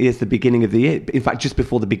recently as the beginning of the year, in fact, just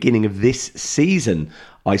before the beginning of this season,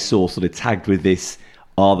 I saw sort of tagged with this,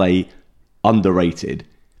 are they underrated?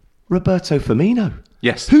 Roberto Firmino.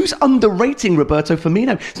 Yes. Who's underrating Roberto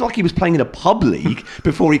Firmino? It's not like he was playing in a pub league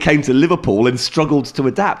before he came to Liverpool and struggled to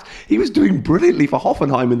adapt. He was doing brilliantly for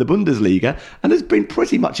Hoffenheim in the Bundesliga and has been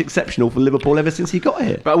pretty much exceptional for Liverpool ever since he got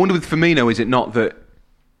here. But I wonder with Firmino, is it not that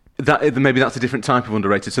maybe that's a different type of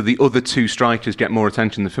underrated? So the other two strikers get more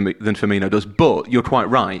attention than Firmino does. But you're quite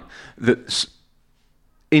right that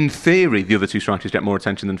in theory, the other two strikers get more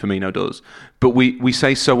attention than Firmino does. But we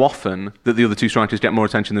say so often that the other two strikers get more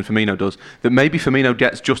attention than Firmino does that maybe Firmino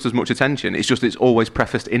gets just as much attention. It's just it's always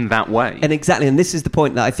prefaced in that way. And exactly, and this is the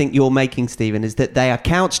point that I think you're making, Stephen, is that they are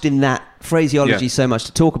couched in that phraseology so much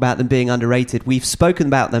to talk about them being underrated. We've spoken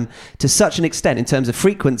about them to such an extent in terms of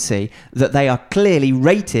frequency that they are clearly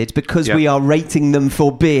rated because we are rating them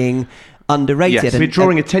for being underrated. Yes, we're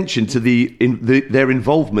drawing attention to their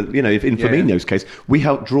involvement. You know, in Firmino's case, we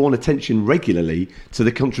have drawn attention regularly to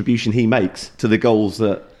the contribution he makes to the goals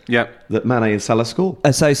that Mane and Salah score.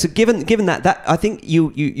 So given that I think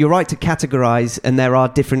you're right to categorise, and there are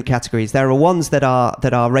different categories. There are ones that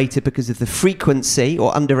are rated because of the frequency,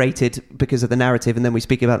 or underrated because of the narrative, and then we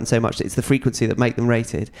speak about them so much that it's the frequency that make them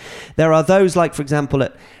rated. There are those, like for example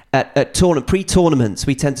at pre-tournaments,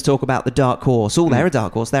 we tend to talk about the dark horse. They're a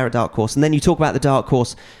dark horse, they're a dark horse. And then you talk about the dark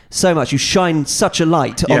horse so much, you shine such a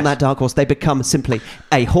light on that dark horse, they become simply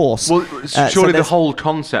a horse. Well, surely the whole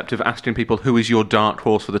concept of asking people who is your dark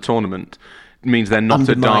horse for the tournament means they're not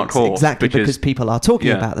a dark horse. Exactly, because people are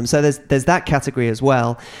talking about them. So there's that category as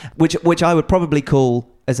well, which I would probably call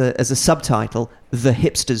as a subtitle, the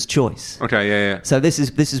hipster's choice. Okay, yeah. So this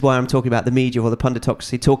is why I'm talking about the media or the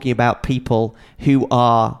punditocracy, talking about people who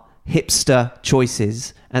are hipster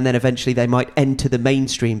choices, and then eventually they might enter the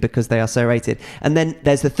mainstream because they are so rated. And then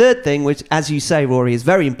there's the third thing, which, as you say, Rory, is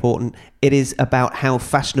very important. It is about how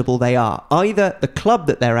fashionable they are, either the club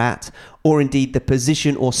that they're at or indeed the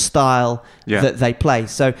position or style that they play.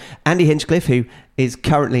 So Andy Hinchcliffe, who is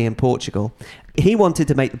currently in Portugal, he wanted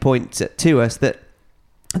to make the point to us that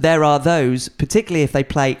there are those, particularly if they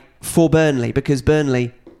play for Burnley, because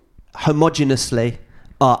Burnley homogeneously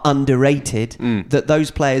are underrated, that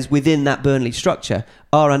those players within that Burnley structure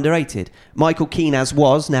are underrated. Michael Keane, as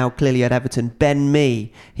was, now clearly at Everton. Ben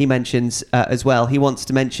Mee, he mentions as well. He wants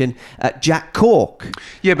to mention Jack Cork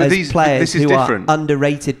but as players who are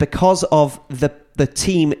underrated because of the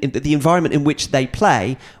team, the environment in which they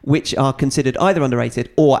play, which are considered either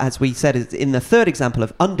underrated or, as we said in the third example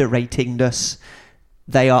of underratingness,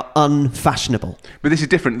 they are unfashionable. But this is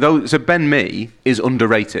different, though. So Ben Mee is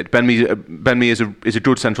underrated. Ben Mee is a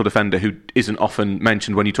good central defender who isn't often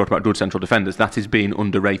mentioned when you talk about good central defenders. That is being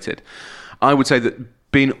underrated. I would say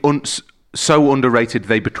that being so underrated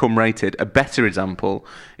they become rated. A better example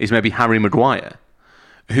is maybe Harry Maguire,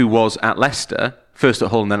 who was at Leicester, first at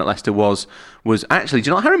Hull and then at Leicester, was actually, do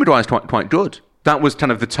you know, Harry Maguire's quite good. That was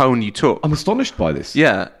kind of the tone you took. I'm astonished by this.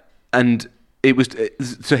 Yeah, and it was,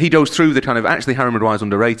 so he goes through the kind of, actually Harry Maguire's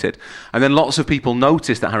underrated, and then lots of people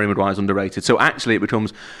notice that Harry Maguire's underrated, so actually it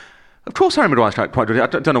becomes, of course Harry Maguire's quite good, I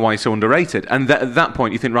don't know why he's so underrated, and at that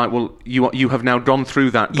point you think, right, well, you have now gone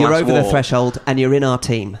through that glass wall. You're over the threshold and you're in our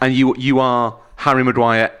team. And you are Harry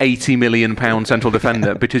Maguire, £80 million central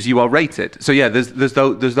defender, because you are rated. So yeah, there's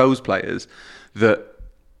those players that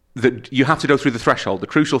you have to go through the threshold.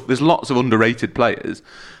 There's lots of underrated players.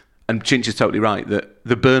 And Chinch is totally right that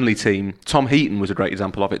the Burnley team, Tom Heaton was a great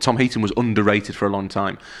example of it. Tom Heaton was underrated for a long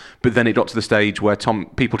time, but then it got to the stage where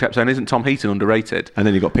people kept saying, "Isn't Tom Heaton underrated?" And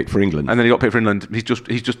then he got picked for England. He's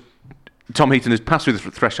just Tom Heaton has passed through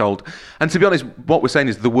the threshold. And to be honest, what we're saying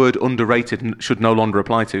is the word underrated should no longer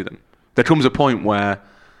apply to them. There comes a point where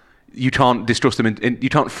you can't distrust them. You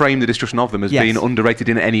can't frame the destruction of them as being underrated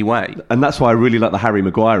in any way. And that's why I really like the Harry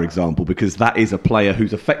Maguire example, because that is a player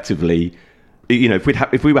who's effectively, you know,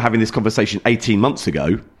 if we were having this conversation 18 months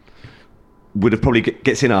ago, would have probably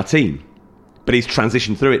gets in our team, but he's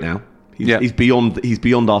transitioned through it now. He's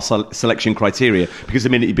beyond our selection criteria, because the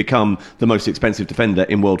minute you become the most expensive defender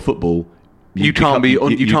in world football, you can't be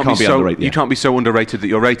so underrated that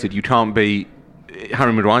you're rated. You can't be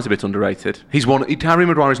Harry Maguire's a bit underrated. Harry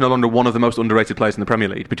Maguire is no longer one of the most underrated players in the Premier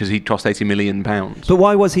League because he cost £80 million. But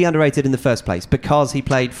why was he underrated in the first place? Because he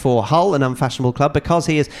played for Hull, an unfashionable club. Because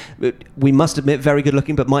he is, we must admit, very good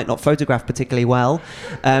looking, but might not photograph particularly well.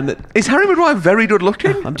 Is Harry Maguire very good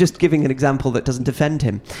looking? I'm just giving an example that doesn't defend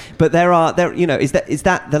him. But is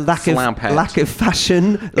that the lack of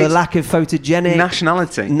fashion, the lack of photogenic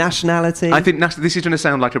nationality? I think this is going to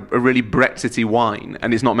sound like a really Brexity whine,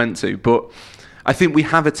 and it's not meant to, but I think we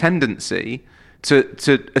have a tendency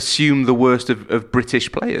to assume the worst of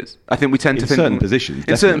British players. I think we tend to think certain positions.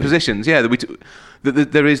 In certain positions, yeah.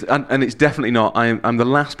 That there is, and it's definitely not. I'm the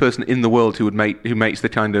last person in the world who makes the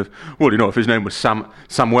kind of, well, if his name was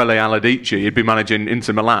Samuele Aladici, he'd be managing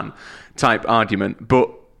Inter Milan type argument. But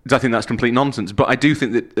I think that's complete nonsense. But I do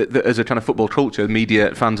think that as a kind of football culture,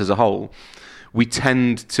 media, fans as a whole, we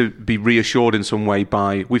tend to be reassured in some way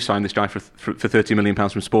by, we've signed this guy for £30 million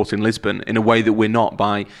from Sporting Lisbon, in a way that we're not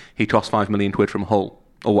by, he cost £5 million from Hull,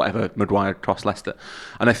 or whatever Maguire cost Leicester.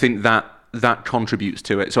 And I think that contributes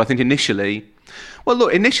to it. So I think initially,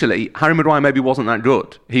 Harry Maguire maybe wasn't that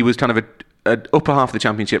good. He was kind of a upper half of the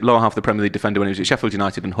Championship, lower half of the Premier League defender when he was at Sheffield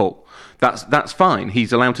United and Hull. That's fine.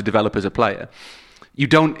 He's allowed to develop as a player.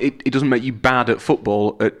 It doesn't make you bad at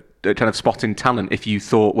football, at kind of spotting talent, if you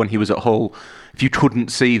thought when he was at Hull, if you couldn't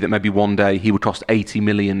see that maybe one day he would cost £80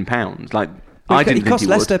 million. He cost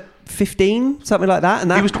Leicester 15, something like that,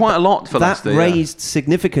 and he was quite a lot for Leicester. That raised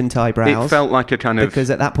significant eyebrows. It felt like a kind of, because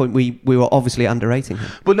at that point we were obviously underrating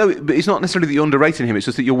him. But it's not necessarily that you're underrating him. It's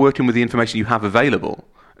just that you're working with the information you have available.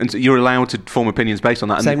 And so you're allowed to form opinions based on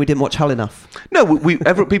that. Saying we didn't watch Hull enough. No,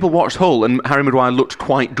 people watched Hull, and Harry Maguire looked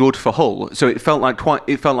quite good for Hull. So it felt like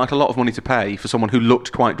a lot of money to pay for someone who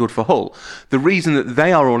looked quite good for Hull. The reason that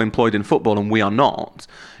they are all employed in football and we are not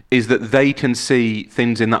is that they can see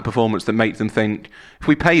things in that performance that make them think, if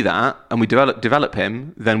we pay that and we develop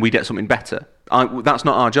him, then we get something better. That's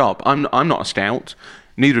not our job. I'm not a scout.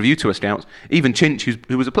 Neither of you two are scouts. Even Chinch,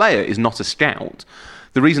 who was a player, is not a scout.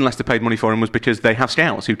 The reason Leicester paid money for him was because they have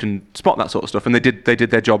scouts who can spot that sort of stuff, and they did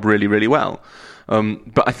their job really, really well.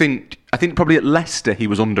 But I think probably at Leicester he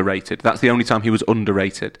was underrated. That's the only time he was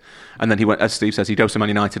underrated. And then he went, as Steve says, he goes to Man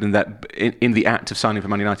United, and that in the act of signing for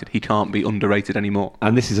Man United, he can't be underrated anymore.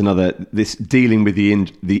 And this is this dealing with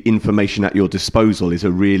the information at your disposal is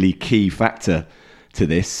a really key factor to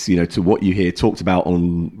this. To what you hear talked about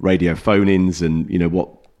on radio phone-ins, and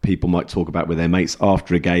what people might talk about with their mates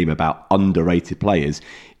after a game about underrated players,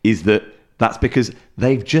 is that's because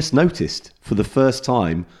they've just noticed for the first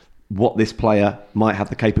time what this player might have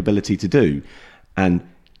the capability to do. And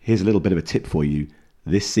here's a little bit of a tip for you.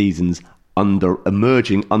 This season's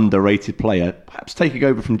emerging underrated player, perhaps taking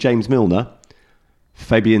over from James Milner,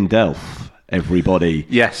 Fabian Delph, everybody.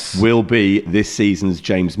 Yes. Will be this season's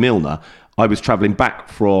James Milner. I was travelling back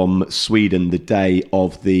from Sweden the day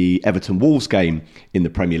of the Everton Wolves game in the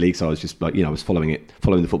Premier League, so I was just I was following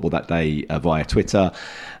the football that day via Twitter,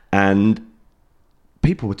 and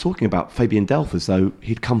people were talking about Fabian Delph as though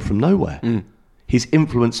he'd come from nowhere. His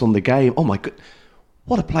influence on the game, oh my God,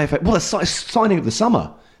 what a player! What a signing of the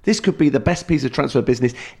summer! This could be the best piece of transfer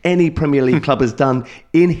business any Premier League club has done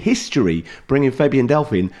in history, bringing Fabian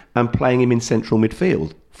Delph in and playing him in central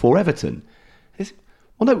midfield for Everton.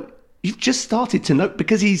 You've just started to know,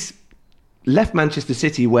 because he's left Manchester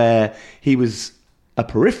City where he was a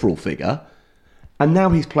peripheral figure, and now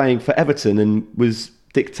he's playing for Everton and was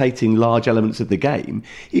dictating large elements of the game.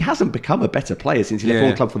 He hasn't become a better player since he left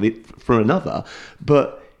one club for another,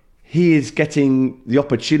 but he is getting the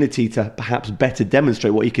opportunity to perhaps better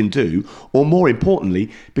demonstrate what he can do, or more importantly,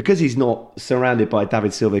 because he's not surrounded by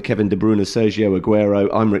David Silva, Kevin De Bruyne, Sergio Aguero,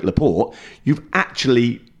 Aymeric Laporte, you've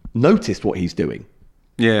actually noticed what he's doing.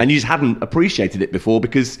 Yeah. And you just hadn't appreciated it before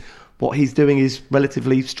because what he's doing is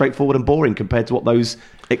relatively straightforward and boring compared to what those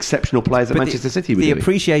exceptional players at Manchester City were doing. The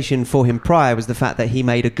appreciation for him prior was the fact that he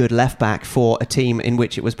made a good left-back for a team in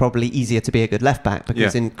which it was probably easier to be a good left-back,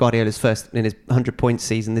 because in Guardiola's in his 100-point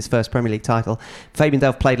season, this first Premier League title, Fabian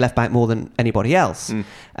Delph played left-back more than anybody else.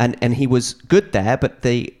 And he was good there, but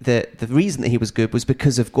the reason that he was good was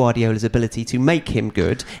because of Guardiola's ability to make him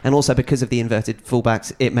good, and also because of the inverted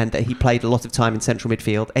fullbacks. It meant that he played a lot of time in central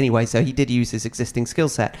midfield anyway, so he did use his existing skill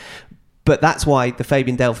set. But that's why the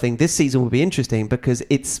Fabian Delph thing this season will be interesting, because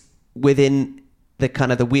it's within the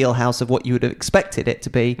kind of the wheelhouse of what you would have expected it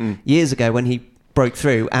to be years ago when he broke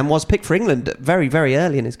through and was picked for England very, very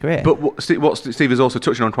early in his career. But what Steve is also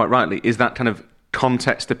touching on quite rightly is that kind of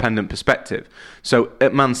context-dependent perspective. So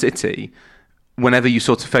at Man City, whenever you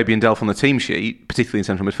saw Fabian Delph on the team sheet, particularly in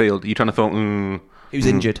central midfield, you kind of thought, Who's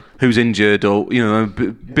injured, or a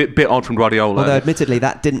bit odd from Guardiola. Although, admittedly,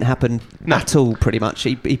 that didn't happen at all. Pretty much,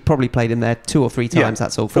 he probably played him there 2 or 3 times.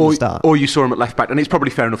 That's all from the start. Or you saw him at left back, and it's probably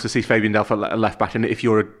fair enough to see Fabian Delph at left back. And if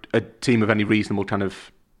you're a team of any reasonable kind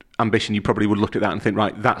of ambition, you probably would look at that and think,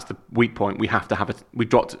 right, that's the weak point. We have to have it. We've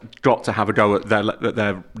got to have a go at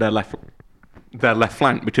their left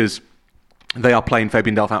flank, because they are playing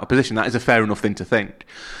Fabian Delph out of position. That is a fair enough thing to think.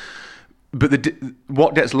 But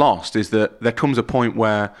what gets lost is that there comes a point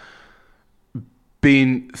where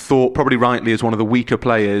being thought, probably rightly, as one of the weaker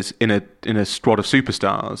players in a squad of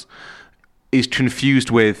superstars is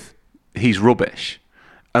confused with he's rubbish.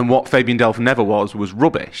 And what Fabian Delph never was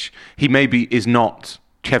rubbish. He maybe is not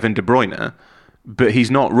Kevin De Bruyne, but he's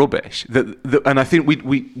not rubbish. And I think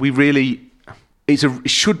we really... It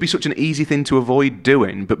should be such an easy thing to avoid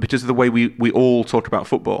doing, but because of the way we all talk about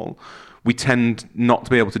football, we tend not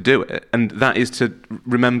to be able to do it. And that is to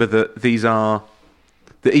remember that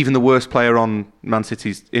that even the worst player in Man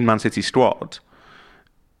City's squad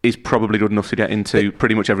is probably good enough to get into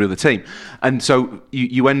pretty much every other team. And so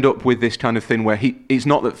you end up with this kind of thing where it's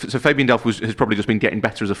not that... So Fabian Delph has probably just been getting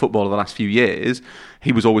better as a footballer the last few years.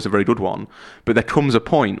 He was always a very good one. But there comes a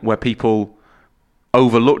point where people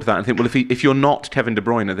overlooked that and think, well, if you're not Kevin De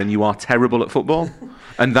Bruyne, then you are terrible at football.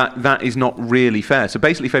 And that is not really fair. So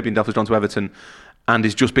basically, Fabian Delph has gone to Everton and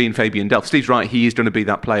is just being Fabian Delph. Steve's right, he is going to be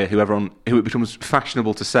that player who it becomes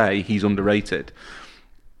fashionable to say he's underrated.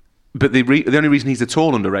 But the only reason he's at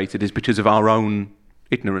all underrated is because of our own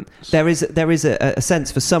ignorance. There is a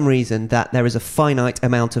sense, for some reason, that there is a finite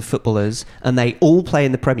amount of footballers, and they all play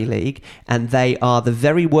in the Premier League, and they are the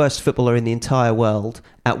very worst footballer in the entire world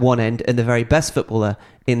at one end, and the very best footballer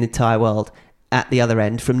in the entire world at the other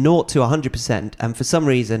end, from 0 to 100%. And for some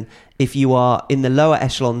reason, if you are in the lower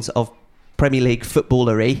echelons of Premier League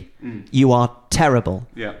footballery, you are terrible.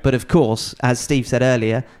 Yeah. But of course, as Steve said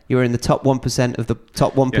earlier, you're in the top 1% of the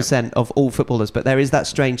top 1% of all footballers. But there is that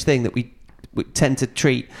strange thing that we tend to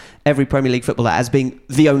treat every Premier League footballer as being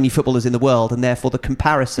the only footballers in the world, and therefore the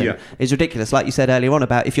comparison is ridiculous. Like you said earlier on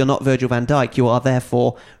about, if you're not Virgil van Dijk, you are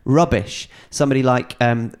therefore rubbish. Somebody like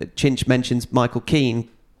Chinch mentions Michael Keane,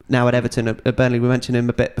 now at Everton, at Burnley, we mentioned him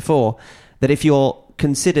a bit before, that if you're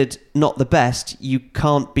considered not the best, you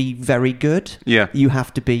can't be very good. Yeah. You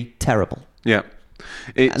have to be terrible. Yeah.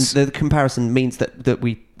 And the comparison means that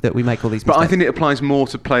we make all these mistakes. But I think it applies more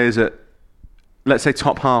to players at, let's say,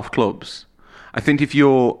 top half clubs. I think if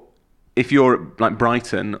you're like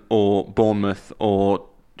Brighton or Bournemouth or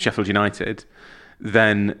Sheffield United,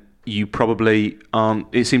 then you probably aren't.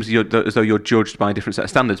 It seems as though you're judged by a different set of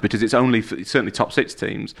standards, because it's certainly top 6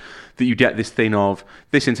 teams that you get this thing of,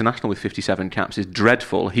 this international with 57 caps is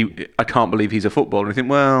dreadful. I can't believe he's a footballer. And you think,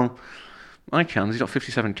 well, I can. He's got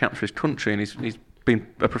 57 caps for his country, and he's been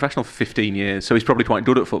a professional for 15 years, so he's probably quite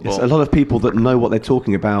good at football. Yes, a lot of people that know what they're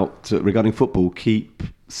talking about regarding football keep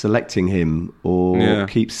selecting him or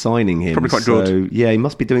keep signing him. Probably quite good. Yeah, he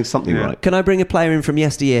must be doing something right. Can I bring a player in from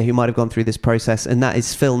yesteryear who might have gone through this process, and that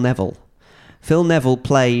is Phil Neville. Phil Neville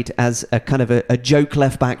played as a kind of a joke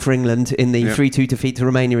left back for England in the 3-2 defeat to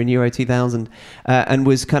Romania in Euro 2000, and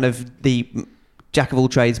was kind of the jack of all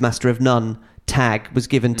trades, master of none tag was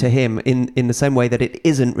given to him in the same way that it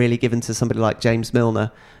isn't really given to somebody like James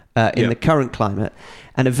Milner in the current climate.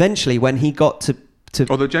 And eventually, when he got to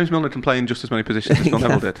although James Milner can play in just as many positions as Phil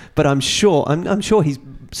Neville did. But I'm sure he's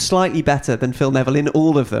slightly better than Phil Neville in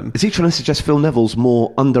all of them. Is he trying to suggest Phil Neville's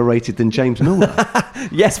more underrated than James Milner?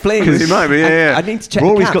 Yes, please. Because he might be, I need to check.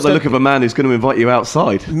 Rory's got the look of a man who's going to invite you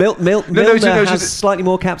outside. Milner has slightly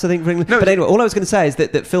more caps, I think, for England. But anyway, all I was going to say is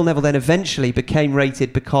that Phil Neville then eventually became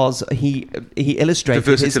rated because he illustrated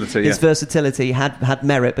his versatility had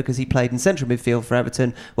merit, because he played in central midfield for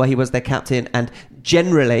Everton, where he was their captain, and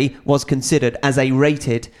generally was considered as a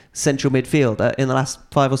rated central midfielder in the last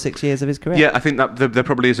 5 or 6 years of his career. Yeah, I think that there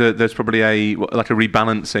probably is there's probably a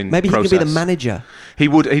rebalancing. Maybe process. He could be the manager. He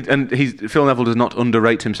would, Phil Neville does not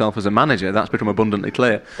underrate himself as a manager. That's become abundantly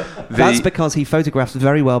clear. That's because he photographs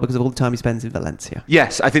very well because of all the time he spends in Valencia.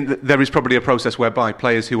 Yes, I think that there is probably a process whereby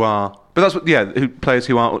players who are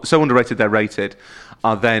so underrated they're rated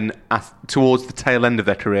are then towards the tail end of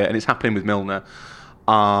their career, and it's happening with Milner,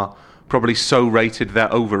 are probably so rated they're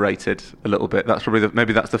overrated a little bit. That's probably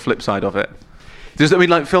maybe that's the flip side of it.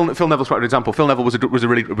 Like Phil Neville's quite an example. Phil Neville was obviously a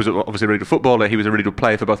really good footballer. He was a really good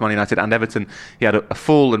player for both Man United and Everton. He had a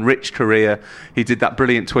full and rich career. He did that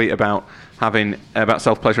brilliant tweet about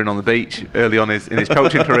self-pleasuring on the beach early on in his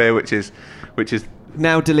coaching career, which is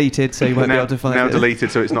now deleted, so you won't be able to find it. Now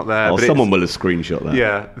deleted, so it's not there. But someone will have screenshot that.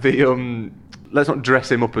 Yeah. Let's not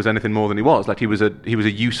dress him up as anything more than he was. Like he was a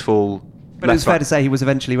useful But it's fair to say he was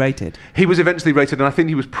eventually rated. He was eventually rated, and I think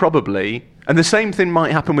he was probably... And the same thing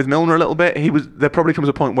might happen with Milner a little bit. There probably comes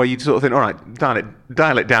a point where you sort of think, all right,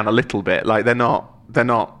 dial it down a little bit. Like, they're not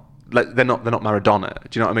Maradona.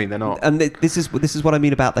 Do you know what I mean? They're not. And this is what I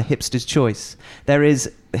mean about the hipster's choice. There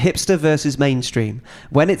is hipster versus mainstream.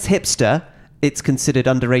 When it's hipster, it's considered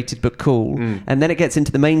underrated but cool. And then it gets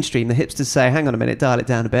into the mainstream. The hipsters say, hang on a minute, dial it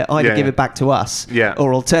down a bit. Either give it back to us,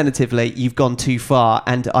 or alternatively, you've gone too far,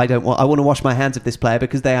 and I want to wash my hands of this player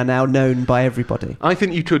because they are now known by everybody. I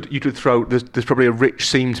think you could throw. There's probably a rich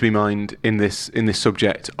seam to be mined in this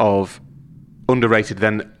subject of underrated,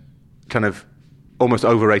 then kind of almost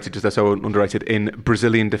overrated, because they're so underrated, in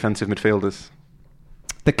Brazilian defensive midfielders.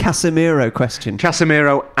 The Casemiro question.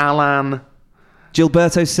 Casemiro, Alan,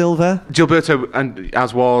 Gilberto Silva. Gilberto, and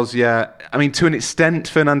as was, yeah. I mean, to an extent,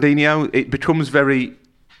 Fernandinho, it becomes very,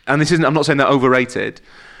 and this isn't, I'm not saying they're overrated,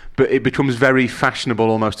 but it becomes very fashionable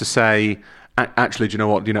almost to say, actually, do you know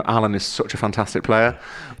what? Alan is such a fantastic player.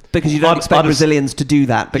 Because you don't expect Brazilians to do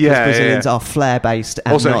that, because Brazilians are flair-based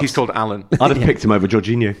and also, not. He's called Alan. I'd have picked him over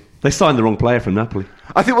Jorginho. They signed the wrong player from Napoli.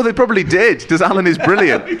 I think, well, they probably did, because Alan is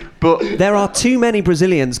brilliant. But there are too many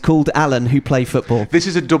Brazilians called Alan who play football. This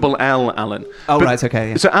is a double L, Alan. Oh, right, okay.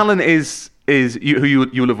 Yeah. So Alan is who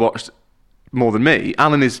you'll have watched more than me.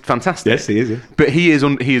 Alan is fantastic. Yes, he is. Yeah. But he is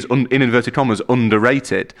in inverted commas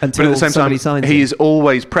underrated. Until but at the same time, he is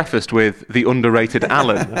always prefaced with the underrated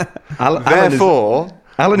Alan. Therefore,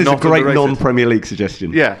 Alan is a great underrated. Non-Premier League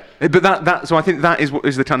suggestion. Yeah, but so I think that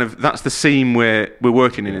is the kind of, that's the seam we're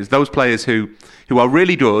working in, is those players who are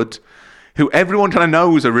really good, who everyone kind of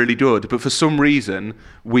knows are really good, but for some reason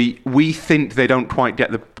we think they don't quite get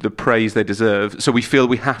the praise they deserve, so we feel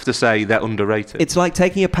we have to say they're underrated. It's like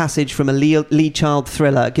taking a passage from a Lee Child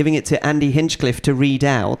thriller, giving it to Andy Hinchcliffe to read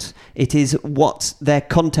out. It is what their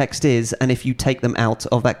context is, and if you take them out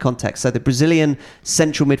of that context. So the Brazilian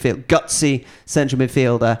central midfield, gutsy central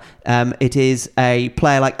midfielder, it is a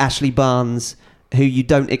player like Ashley Barnes, who you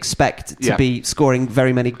don't expect to be scoring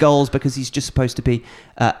very many goals, because he's just supposed to be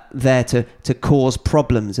there to cause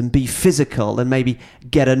problems and be physical and maybe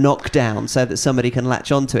get a knockdown so that somebody can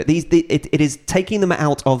latch onto it. It is taking them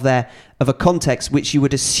out of a context which you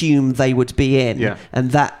would assume they would be in,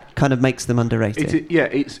 and that kind of makes them underrated.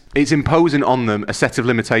 It's imposing on them a set of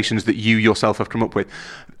limitations that you yourself have come up with.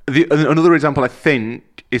 Another example, I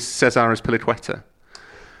think, is Cesar Azpilicueta.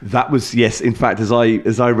 That was, yes. In fact, as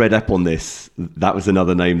I read up on this, that was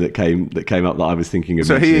another name that came up that I was thinking of.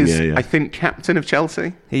 So he is, I think, captain of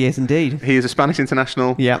Chelsea. He is indeed. He is a Spanish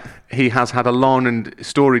international. Yeah. He has had a long and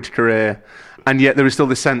storied career, and yet there is still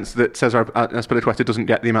this sense that Cesar Azpilicueta doesn't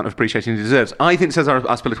get the amount of appreciation he deserves. I think Cesar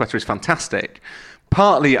Azpilicueta is fantastic.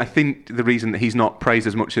 Partly, I think the reason that he's not praised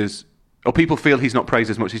as much as, or people feel he's not praised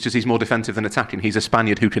as much, is just he's more defensive than attacking. He's a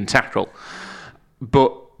Spaniard who can tackle,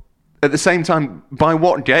 but at the same time, by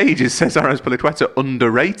what gauge is Cesar Azpilicueta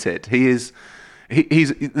underrated? He's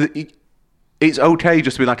it's okay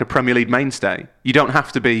just to be like a Premier League mainstay. You don't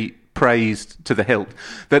have to be praised to the hilt.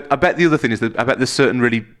 I bet the other thing is that I bet there's certain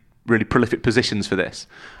really, really prolific positions for this.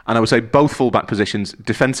 And I would say both fullback positions,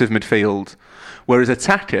 defensive midfield, whereas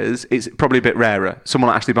attackers, it's probably a bit rarer. Someone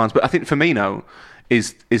like Ashley Barnes. But I think Firmino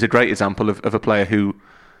is a great example of a player who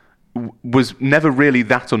was never really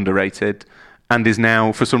that underrated, and is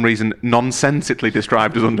now, for some reason, nonsensically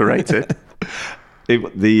described as underrated.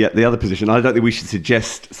 The other position, I don't think we should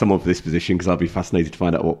suggest someone for this position, because I'd be fascinated to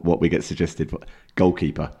find out what we get suggested. But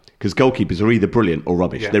goalkeeper, because goalkeepers are either brilliant or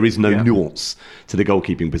rubbish. There is no nuance to the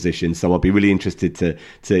goalkeeping position, so I'd be really interested to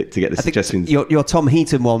get the suggestions. Your Tom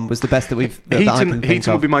Heaton one was the best that we've.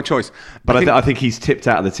 Heaton would be my choice, but I think he's tipped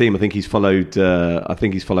out of the team. I think he's followed.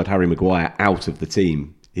 Harry Maguire out of the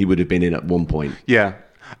team. He would have been in at one point. Yeah.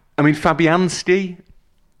 I mean, Fabianski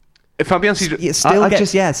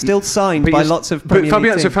still signed by lots of Premier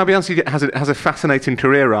League teams. So Fabianski has a fascinating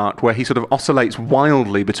career arc where he sort of oscillates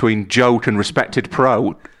wildly between joke and respected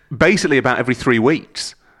pro, basically about every 3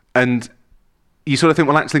 weeks, and you sort of think,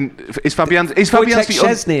 well, actually, is Fabianski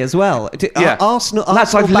Szczesny as well? Arsenal.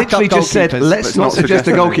 Lads, I've literally just said, let's not suggest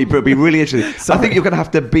a goalkeeper. It'd be really interesting. I think you're going to have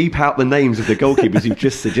to beep out the names of the goalkeepers you've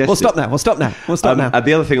just suggested. We'll stop now. And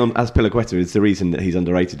the other thing on Azpilicueta is the reason that he's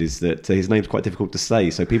underrated is that his name's quite difficult to say.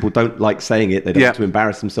 So people don't like saying it. They don't want to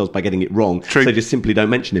embarrass themselves by getting it wrong. True. So they just simply don't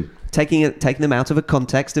mention him. Taking them out of a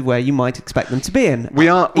context of where you might expect them to be in. We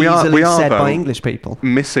are said by English people.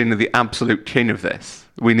 Missing the absolute king of this.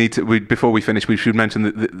 We need to. Before we finish, we should mention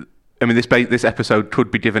that. This episode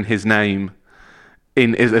could be given his name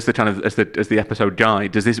as the episode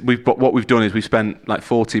guide. What we've done is we've spent like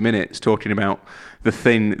 40 minutes talking about the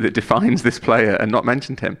thing that defines this player and not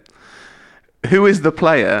mentioned him. Who is the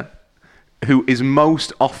player who is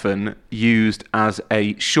most often used as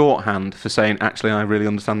a shorthand for saying, actually, I really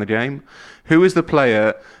understand the game? Who is the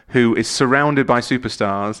player who is surrounded by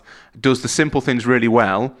superstars, does the simple things really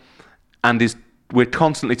well, and we're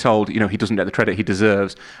constantly told, he doesn't get the credit he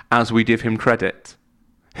deserves, as we give him credit?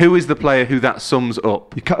 Who is the player who that sums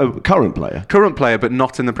up? Current player? Current player, but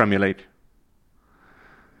not in the Premier League.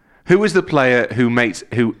 Who is the player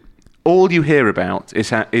who all you hear about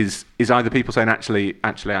is either people saying, actually,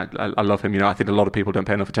 I love him. I think a lot of people don't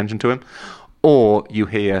pay enough attention to him, or you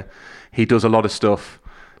hear he does a lot of stuff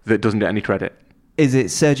that doesn't get any credit. Is it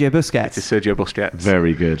Sergio Busquets? It is Sergio Busquets.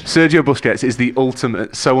 Very good. Sergio Busquets is the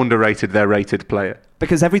ultimate, so underrated, they're rated player.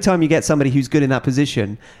 Because every time you get somebody who's good in that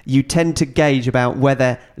position, you tend to gauge about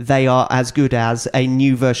whether they are as good as a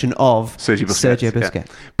new version of Sergio Busquets. Yeah.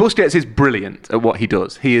 Busquets is brilliant at what he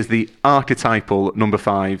does. He is the archetypal number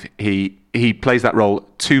 5. He plays that role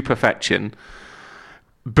to perfection,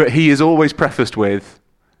 but he is always prefaced with,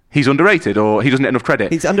 he's underrated, or he doesn't get enough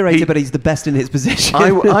credit. He's underrated, but he's the best in his position.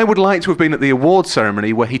 I would like to have been at the awards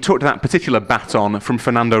ceremony where he took that particular baton from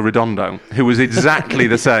Fernando Redondo, who was exactly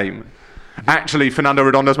the same. Actually, Fernando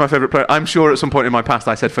Redondo is my favourite player. I'm sure at some point in my past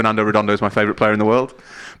I said Fernando Redondo is my favourite player in the world,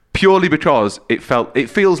 purely because it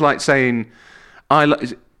feels like saying,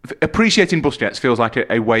 appreciating Busquets feels like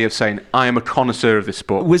a way of saying, I am a connoisseur of this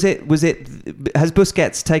sport. Has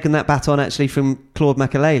Busquets taken that baton actually from Claude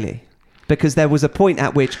Makélélé? Because there was a point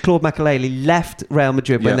at which Claude Makélélé left Real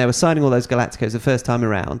Madrid when they were signing all those Galacticos the first time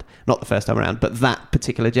around. Not the first time around, but that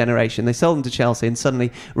particular generation. They sold them to Chelsea, and suddenly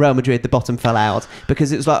Real Madrid, the bottom fell out.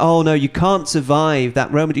 Because it was like, oh no, you can't survive that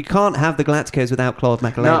Real Madrid. You can't have the Galacticos without Claude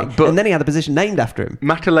Makélélé. No, and then he had a position named after him.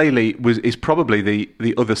 Makélélé is probably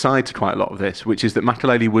the other side to quite a lot of this, which is that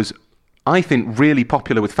Makélélé was, I think, really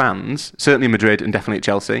popular with fans, certainly in Madrid and definitely at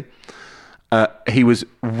Chelsea. He was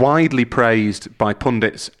widely praised by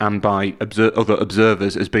pundits and by other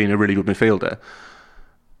observers as being a really good midfielder.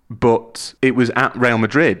 But it was at Real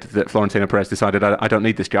Madrid that Florentino Perez decided, I don't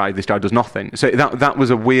need this guy. This guy does nothing. So that was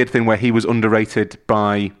a weird thing where he was underrated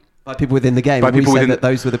by people within the game. We said that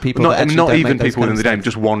those were the people that actually not even people within the game,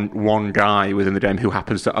 just one guy within the game who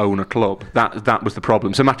happens to own a club. That was the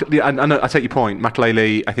problem. So I take your point.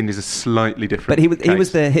 Makélélé, I think, is a slightly different. But he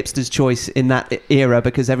was the hipster's choice in that era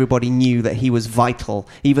because everybody knew that he was vital,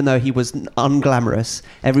 even though he was unglamorous.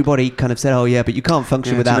 Everybody kind of said, "Oh yeah, but you can't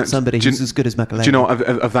function without somebody who's as good as Makélélé." Do you know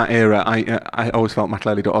of that era? I always felt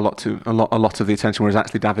Makélélé got a lot of the attention, whereas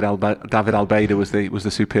actually David Almeida was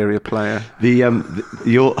the superior player.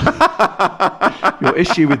 Your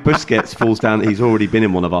issue with Busquets falls down. He's already been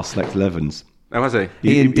in one of our select 11s. Oh, was he?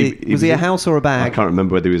 Was he a house or a bag? I can't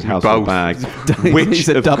remember whether he was a house or a bag.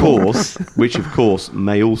 which of course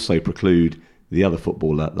may also preclude the other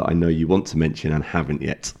footballer that I know you want to mention and haven't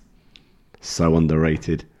yet. So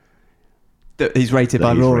underrated. He's rated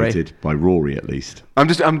by Rory. Rated by Rory, at least.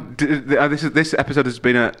 This episode has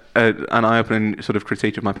been an eye-opening sort of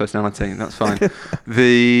critique of my personality. That's fine.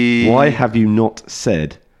 Why have you not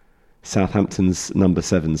said Southampton's number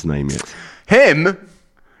 7's name yet? Him?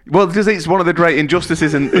 Well, because it's one of the great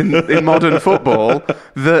injustices in modern football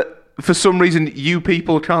that for some reason you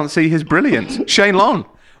people can't see his brilliance. Shane Long.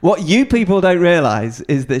 What you people don't realise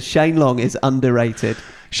is that Shane Long is underrated.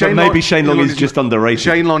 Shane Long is just underrated.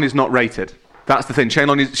 Shane Long is not rated. That's the thing. Shane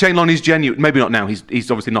Long is genuine. Maybe not now. He's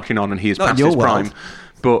obviously knocking on and he is past his prime.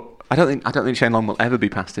 But I don't think Shane Long will ever be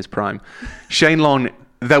past his prime. Shane Long.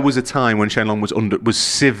 There was a time when Shane Long was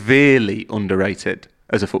severely underrated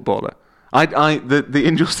as a footballer. The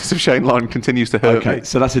injustice of Shane Long continues to hurt me. Okay,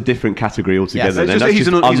 so that's a different category altogether. Yes. He's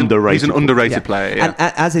an underrated player. Yeah. And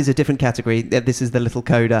as is a different category, this is the little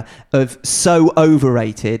coda of so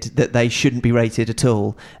overrated that they shouldn't be rated at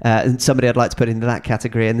all. And somebody I'd like to put into that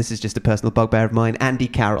category, and this is just a personal bugbear of mine, Andy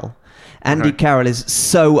Carroll. Andy Carroll is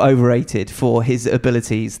so overrated for his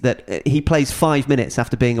abilities that he plays 5 minutes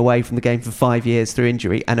after being away from the game for 5 years through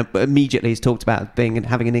injury, and immediately is talked about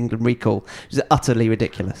having an England recall, which is utterly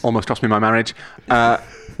ridiculous. Almost cost me my marriage.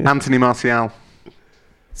 Anthony Martial.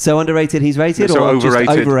 So underrated he's rated, so or overrated.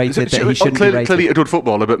 Just overrated that he shouldn't be rated? Clearly a good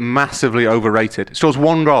footballer, but massively overrated. Scores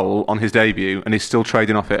 1 goal on his debut and is still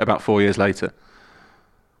trading off it about 4 years later.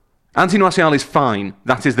 Anthony Martial is fine.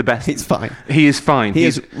 That is the best. It's fine. He is fine. He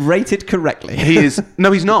is rated correctly.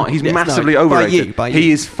 No, he's not. He's massively overrated. By you.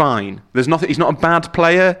 He is fine. There's nothing. He's not a bad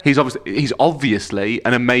player. He's obviously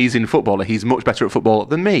an amazing footballer. He's much better at football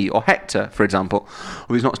than me or Hector, for example.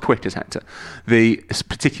 Well, he's not as quick as Hector.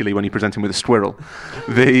 Particularly when you present him with a squirrel.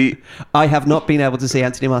 I have not been able to see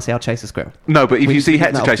Anthony Martial chase a squirrel. No, but if you see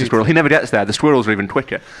Hector chase a squirrel, he never gets there. The squirrels are even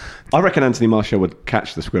quicker. I reckon Anthony Martial would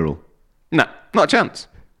catch the squirrel. No, not a chance.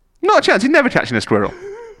 Not a chance. He's never catching a squirrel.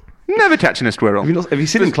 Never catching a squirrel. Have you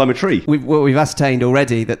seen him climb a tree? We've ascertained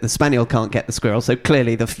already that the spaniel can't get the squirrel, so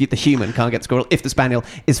clearly the human can't get the squirrel if the spaniel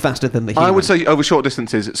is faster than the human. I would say over short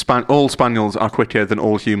distances, all spaniels are quicker than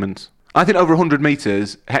all humans. I think over 100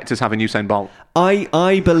 metres, Hector's having Usain Bolt.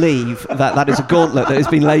 I believe that is a gauntlet that has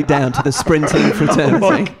been laid down to the sprinting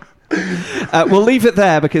fraternity. We'll leave it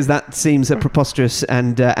there because that seems a preposterous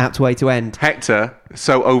and apt way to end. Hector,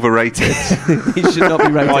 so overrated. He should not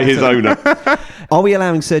be rated by his owner. Are we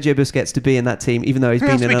allowing Sergio Busquets to be in that team, even though he's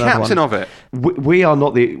been in another one? captain of it. We are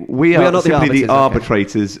not the simply the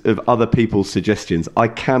arbitrators of other people's suggestions. I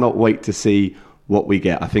cannot wait to see what we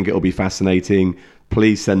get. I think it'll be fascinating.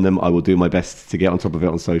 Please send them. I will do my best to get on top of it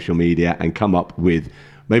on social media and come up with.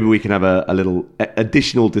 Maybe we can have a little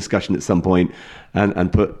additional discussion at some point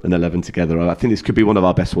and put an 11 together. I think this could be one of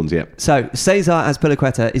our best ones yet. So, Cesar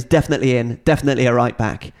Azpilicueta is definitely in, definitely a right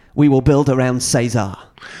back. We will build around Cesar.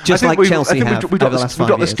 Just like Chelsea have over the last 5 years. We've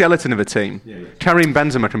got the skeleton of a team. Yeah. Karim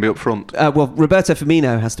Benzema can be up front. Well, Roberto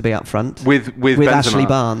Firmino has to be up front. With Ashley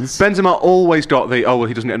Barnes. Benzema always got he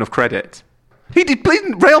doesn't get enough credit. He did play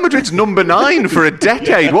Real Madrid's number 9 for a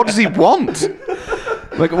decade. What does he want?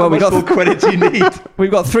 Well, we got all credit you need.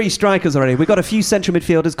 We've got 3 strikers already. We've got a few central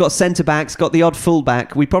midfielders, got centre backs, got the odd full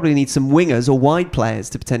back. We probably need some wingers or wide players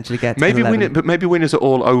to potentially get. Maybe winners are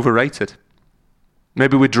all overrated.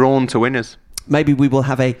 Maybe we're drawn to winners. Maybe we will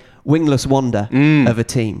have a wingless wonder of a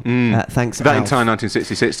team. Thanks, that Alf. entire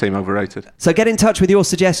 1966 team overrated. So get in touch with your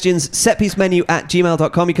suggestions.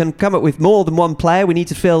 setpiecemenu@gmail.com. You can come up with more than one player. We need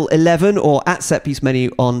to fill 11 or at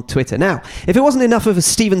setpiecemenu on Twitter. Now, if it wasn't enough of a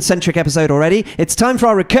Steven-centric episode already, it's time for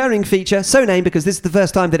our recurring feature, so named because this is the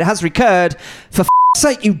first time that it has recurred. For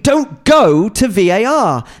sake, you don't go to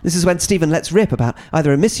VAR. This is when Stephen lets rip about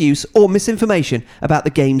either a misuse or misinformation about the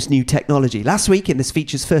game's new technology. Last week, in this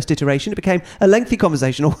feature's first iteration, it became a lengthy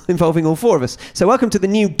conversation involving all 4 of us. So welcome to the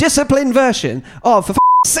new disciplined version of For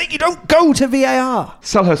sake, you don't go to VAR.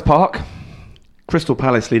 Selhurst Park. Crystal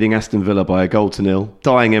Palace leading Aston Villa by a 1-0.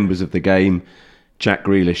 Dying embers of the game. Jack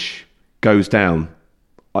Grealish goes down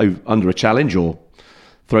under a challenge or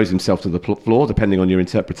throws himself to the floor, depending on your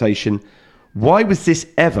interpretation. Why was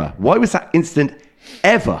that incident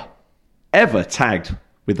ever tagged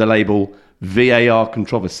with the label VAR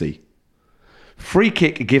controversy? Free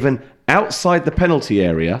kick given outside the penalty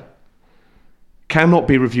area cannot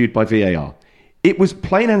be reviewed by VAR. It was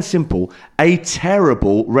plain and simple a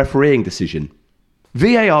terrible refereeing decision.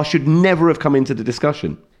 VAR should never have come into the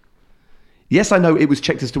discussion. Yes, I know it was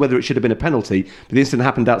checked as to whether it should have been a penalty, but the incident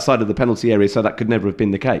happened outside of the penalty area, so that could never have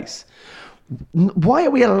been the case. Why are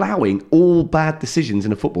we allowing all bad decisions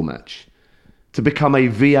in a football match to become a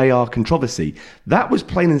VAR controversy? That was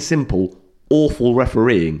plain and simple awful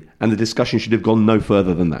refereeing, and the discussion should have gone no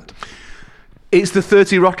further than that. It's the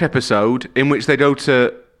 30 Rock episode in which they go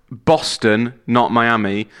to Boston, not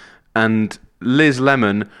Miami, and Liz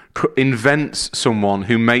Lemon invents someone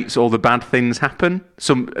who makes all the bad things happen,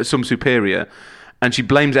 some superior, and she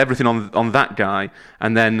blames everything on that guy,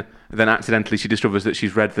 and then accidentally she discovers that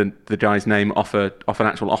she's read the guy's name off an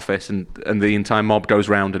actual office, and the entire mob goes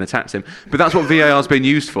round and attacks him. But that's what VAR's been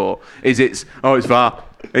used for. It's VAR.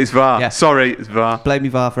 It's VAR. Yeah. Sorry, it's VAR. Blame me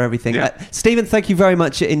VAR for everything. Yeah. Stephen, thank you very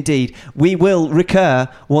much indeed. We will recur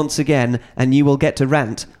once again, and you will get to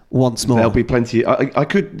rant once more. There'll be plenty.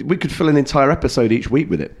 We could fill an entire episode each week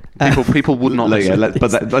with it. People would not listen.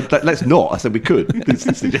 But let's not. I said we could.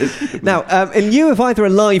 Now, in lieu of either a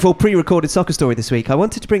live or pre-recorded soccer story this week, I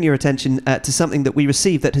wanted to bring your attention to something that we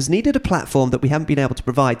received that has needed a platform that we haven't been able to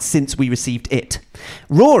provide since we received it.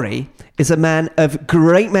 Rory is a man of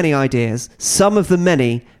great many ideas, some of the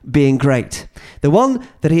many being great. The one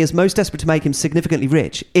that he is most desperate to make him significantly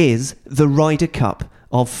rich is the Ryder Cup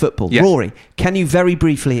of football. Yes. Rory, can you very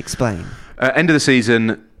briefly explain? End of the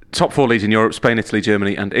season, top 4 leagues in Europe, Spain, Italy,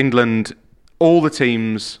 Germany and England. All the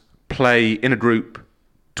teams play in a group,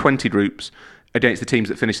 20 groups, against the teams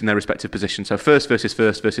that finish in their respective positions. So first versus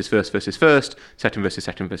first versus first versus first, second versus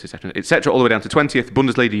second versus second, etc. All the way down to 20th.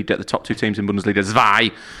 Bundesliga, you get the top 2 teams in Bundesliga,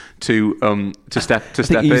 Zwei, to step in. I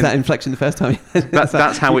think you used that inflection the first time.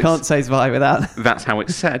 That's how you can't say Zwei without. That's how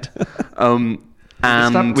it's said.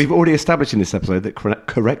 And we've already established in this episode that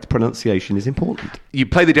correct pronunciation is important. You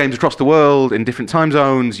play the games across the world in different time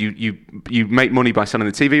zones. You make money by selling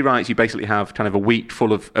the TV rights. You basically have kind of a week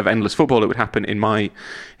full of endless football. It would happen in my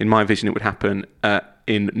vision. It would happen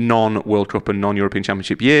in non-World Cup and non-European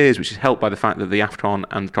Championship years, which is helped by the fact that the AFCON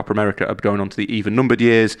and Copa America are going on to the even-numbered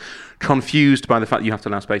years. Confused by the fact that you have to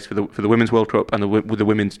allow space for the Women's World Cup and the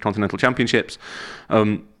Women's Continental Championships.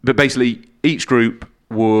 But basically, each group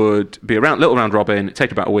would be a little round robin,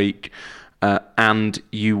 take about a week, and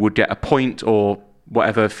you would get a point or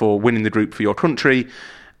whatever for winning the group for your country.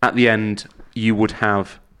 At the end, you would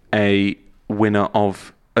have a winner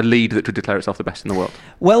of a lead that would declare itself the best in the world.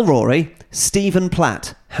 Well, Rory, Stephen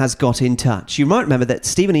Platt has got in touch. You might remember that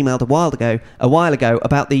Stephen emailed a while ago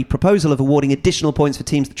about the proposal of awarding additional points for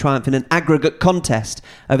teams that triumph in an aggregate contest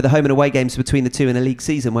over the home and away games between the two in a league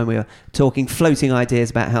season, when we were talking floating ideas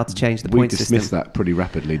about how to change the point system. We dismissed that pretty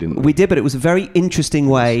rapidly, didn't we? We did, but it was a very interesting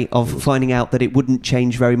way of finding out that it wouldn't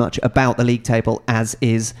change very much about the league table as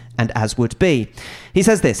is and as would be. He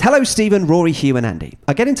says this: Hello Stephen, Rory, Hugh and Andy.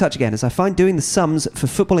 I get in touch again as I find doing the sums for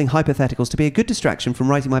footballing hypotheticals to be a good distraction from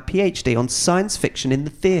writing my PhD on science fiction in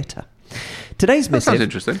the theatre. Today's missive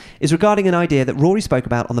is regarding an idea that Rory spoke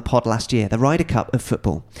about on the pod last year, the Ryder Cup of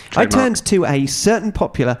football. I turned to a certain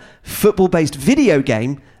popular football-based video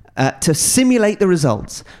game to simulate the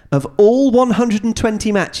results of all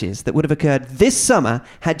 120 matches that would have occurred this summer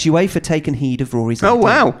had UEFA taken heed of Rory's idea. Oh,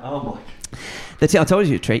 wow. Oh, my. I told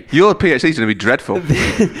you a treat. Your PhD is going to be dreadful.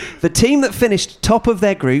 The team that finished top of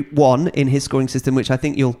their group won in his scoring system, which I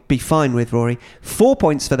think you'll be fine with, Rory. 4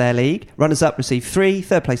 points for their league. Runners-up receive 3,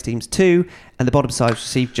 third-place teams 2, and the bottom sides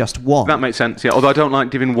receive just 1. That makes sense, yeah. Although I don't like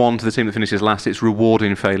giving 1 to the team that finishes last. It's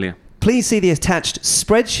rewarding failure. Please see the attached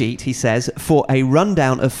spreadsheet, he says, for a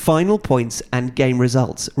rundown of final points and game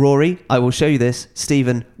results. Rory, I will show you this.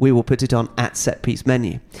 Stephen, we will put it on at Set Piece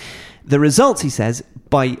Menu. The results, he says,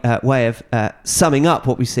 by way of summing up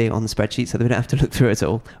what we see on the spreadsheet so that we don't have to look through it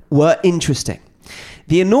all, were interesting.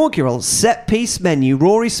 The inaugural Set Piece Menu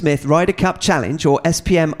Rory Smith Ryder Cup Challenge, or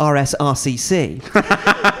SPM RSRCC,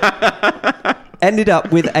 ended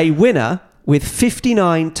up with a winner with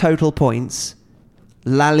 59 total points,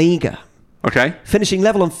 La Liga. Okay. Finishing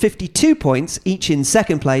level on 52 points, each in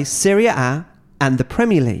second place, Serie A and the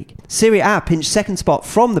Premier League. Serie A pinched second spot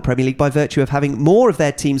from the Premier League by virtue of having more of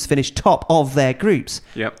their teams finish top of their groups.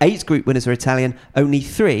 Yep. 8 group winners are Italian, only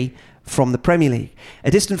 3 from the Premier League. A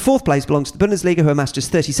distant fourth place belongs to the Bundesliga, who amassed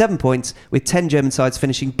just 37 points, with 10 German sides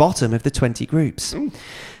finishing bottom of the 20 groups. Ooh.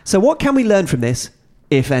 So what can we learn from this,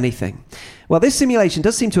 if anything? Well, this simulation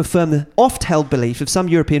does seem to affirm the oft-held belief of some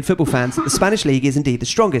European football fans that the Spanish league is indeed the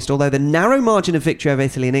strongest, although the narrow margin of victory over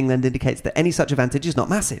Italy and England indicates that any such advantage is not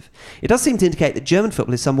massive. It does seem to indicate that German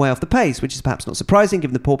football is some way off the pace, which is perhaps not surprising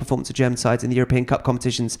given the poor performance of German sides in the European Cup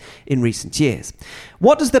competitions in recent years.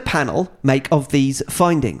 What does the panel make of these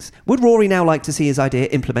findings? Would Rory now like to see his idea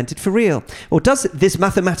implemented for real? Or does this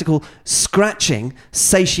mathematical scratching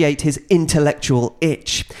satiate his intellectual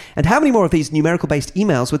itch? And how many more of these numerical-based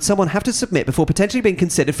emails would someone have to submit before potentially being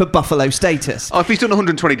considered for Buffalo status? Oh, if he's done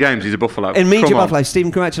 120 games, he's a Buffalo. Immediate Buffalo.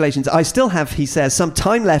 Stephen, congratulations. I still have, he says, some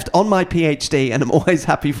time left on my PhD, and I'm always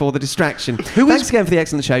happy for the distraction. Thanks again for the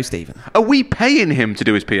excellent show, Stephen. Are we paying him to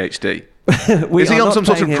do his PhD? Is he on some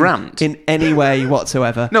sort of grant? In any way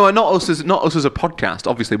whatsoever? No, not us as a podcast.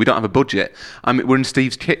 Obviously, we don't have a budget. I mean, we're in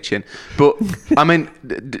Steve's kitchen. But I mean,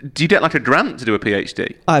 do you get like a grant to do a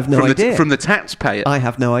PhD? I have no idea. From the taxpayer? I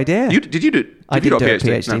have no idea. Did you do? I didn't do a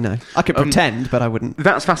PhD. No. I could pretend, but I wouldn't.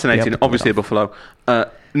 That's fascinating. Obviously, a Buffalo.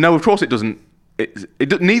 No, of course it doesn't.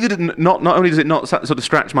 Not only does it not sort of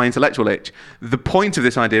scratch my intellectual itch, the point of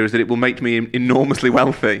this idea is that it will make me enormously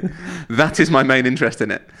wealthy. That is my main interest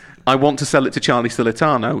in it. I want to sell it to Charlie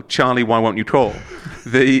Silitano. Charlie, why won't you call?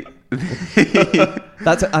 I think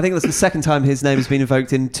that's the second time his name has been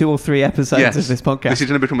invoked in 2 or 3 episodes of this podcast. This is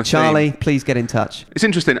going to become a Charlie, theme. Please get in touch. It's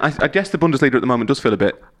interesting. I guess the Bundesliga at the moment does feel a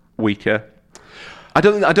bit weaker. I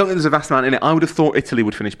don't think there's a vast amount in it. I would have thought Italy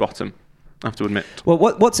would finish bottom, I have to admit. Well,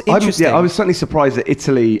 what's interesting... I was certainly surprised that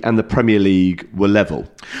Italy and the Premier League were level.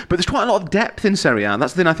 But there's quite a lot of depth in Serie A.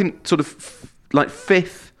 That's the thing. I think sort of like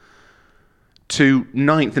 5th to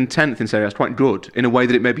 9th and 10th in Serie A is quite good in a way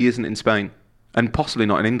that it maybe isn't in Spain and possibly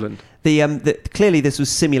not in England. Clearly this was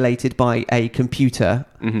simulated by a computer,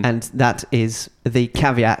 and that is the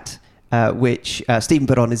caveat which Stephen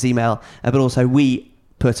put on his email, but also we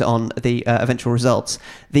put on the eventual results.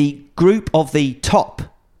 The group of the top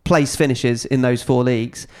place finishers in those 4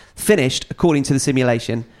 leagues finished, according to the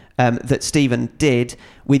simulation that Stephen did,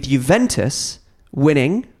 with Juventus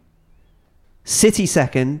winning, City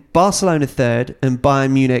second, Barcelona third, and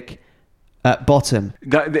Bayern Munich at bottom.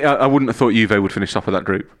 I wouldn't have thought Juve would finish top of that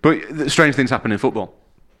group. But strange things happen in football.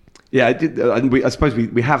 Yeah, I did. I suppose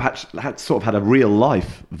we have had a real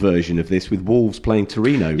life version of this with Wolves playing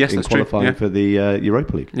Torino in qualifying for the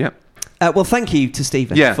Europa League. Yeah. Well, thank you to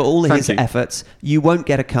Stephen for all his efforts. You won't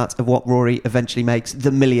get a cut of what Rory eventually makes,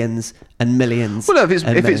 the millions and millions. Well, no,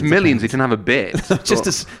 if it's millions, he can have a bit. just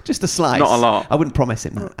a slice. Not a lot. I wouldn't promise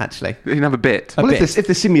him that, actually. He can have a bit. Well, if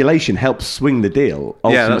the simulation helps swing the deal,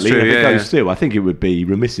 ultimately, if it goes through, I think it would be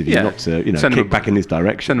remiss of you not to kick back in his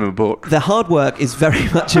direction. Send him a book. The hard work is very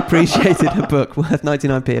much appreciated. A book worth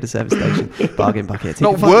 99p at a service station. Bargain bucket.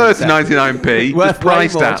 Not worth 99p. Worth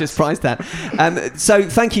priced more, at. just priced at. So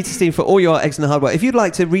thank you to Steve for all your excellent hard work. If you'd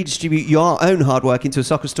like to redistribute your own hard work into a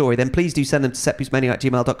soccer story, then please do send them to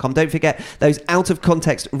setpiecemenu@gmail.com. Don't forget those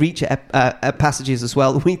out-of-context Reacher passages as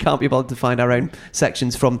well. We can't be bothered to find our own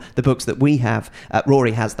sections from the books that we have.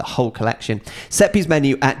 Rory has the whole collection.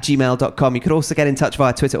 Setpiecemenu@gmail.com. You could also get in touch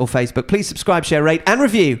via Twitter or Facebook. Please subscribe, share, rate and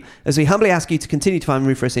review as we humbly ask you to continue to find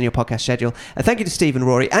room for us in your podcast schedule. And thank you to Steve and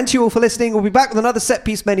Rory and to you all for listening. We'll be back with another Set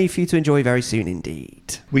Piece Menu for you to enjoy very soon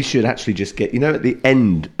indeed. We should actually just get, at the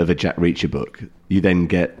end of a Jack Reacher book, you then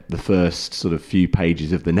get the first sort of few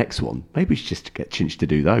pages of the next one. Maybe we should just get Chinch to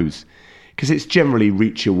do those. Because it's generally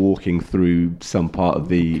Reacher walking through some part of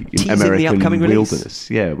the American wilderness.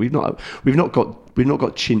 Yeah, we've not got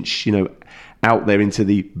Chinch, out there into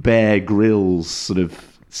the Bear Grylls sort of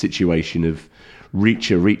situation of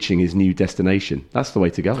Reacher reaching his new destination. That's the way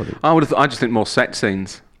to go. I think. I just think more sex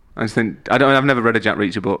scenes. I've never read a Jack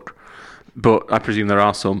Reacher book, but I presume there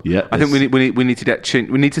are some. Yeah, I think we need to get Chinch.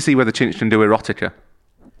 We need to see whether Chinch can do erotica.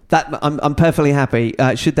 That I'm perfectly happy.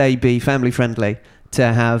 Should they be family friendly to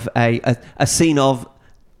have a scene of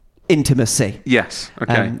intimacy? Yes.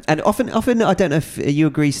 Okay. And often I don't know if you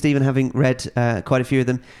agree, Stephen, having read quite a few of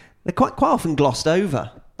them, they're quite often glossed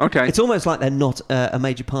over. Okay. It's almost like they're not a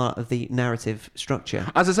major part of the narrative structure.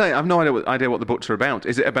 As I say, I have no idea what the books are about.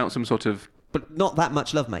 Is it about some sort of... But not that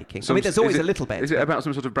much lovemaking. There's always a little bit. Is it about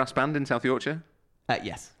some sort of brass band in South Yorkshire?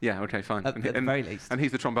 Yes. Yeah, okay, fine. At the very least. And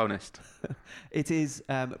he's the trombonist. It is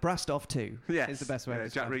brassed off too. Yes. Is the best way to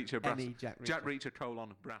Jack describe Reacher, any Jack Reacher. Jack Reacher :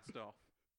 brassed off.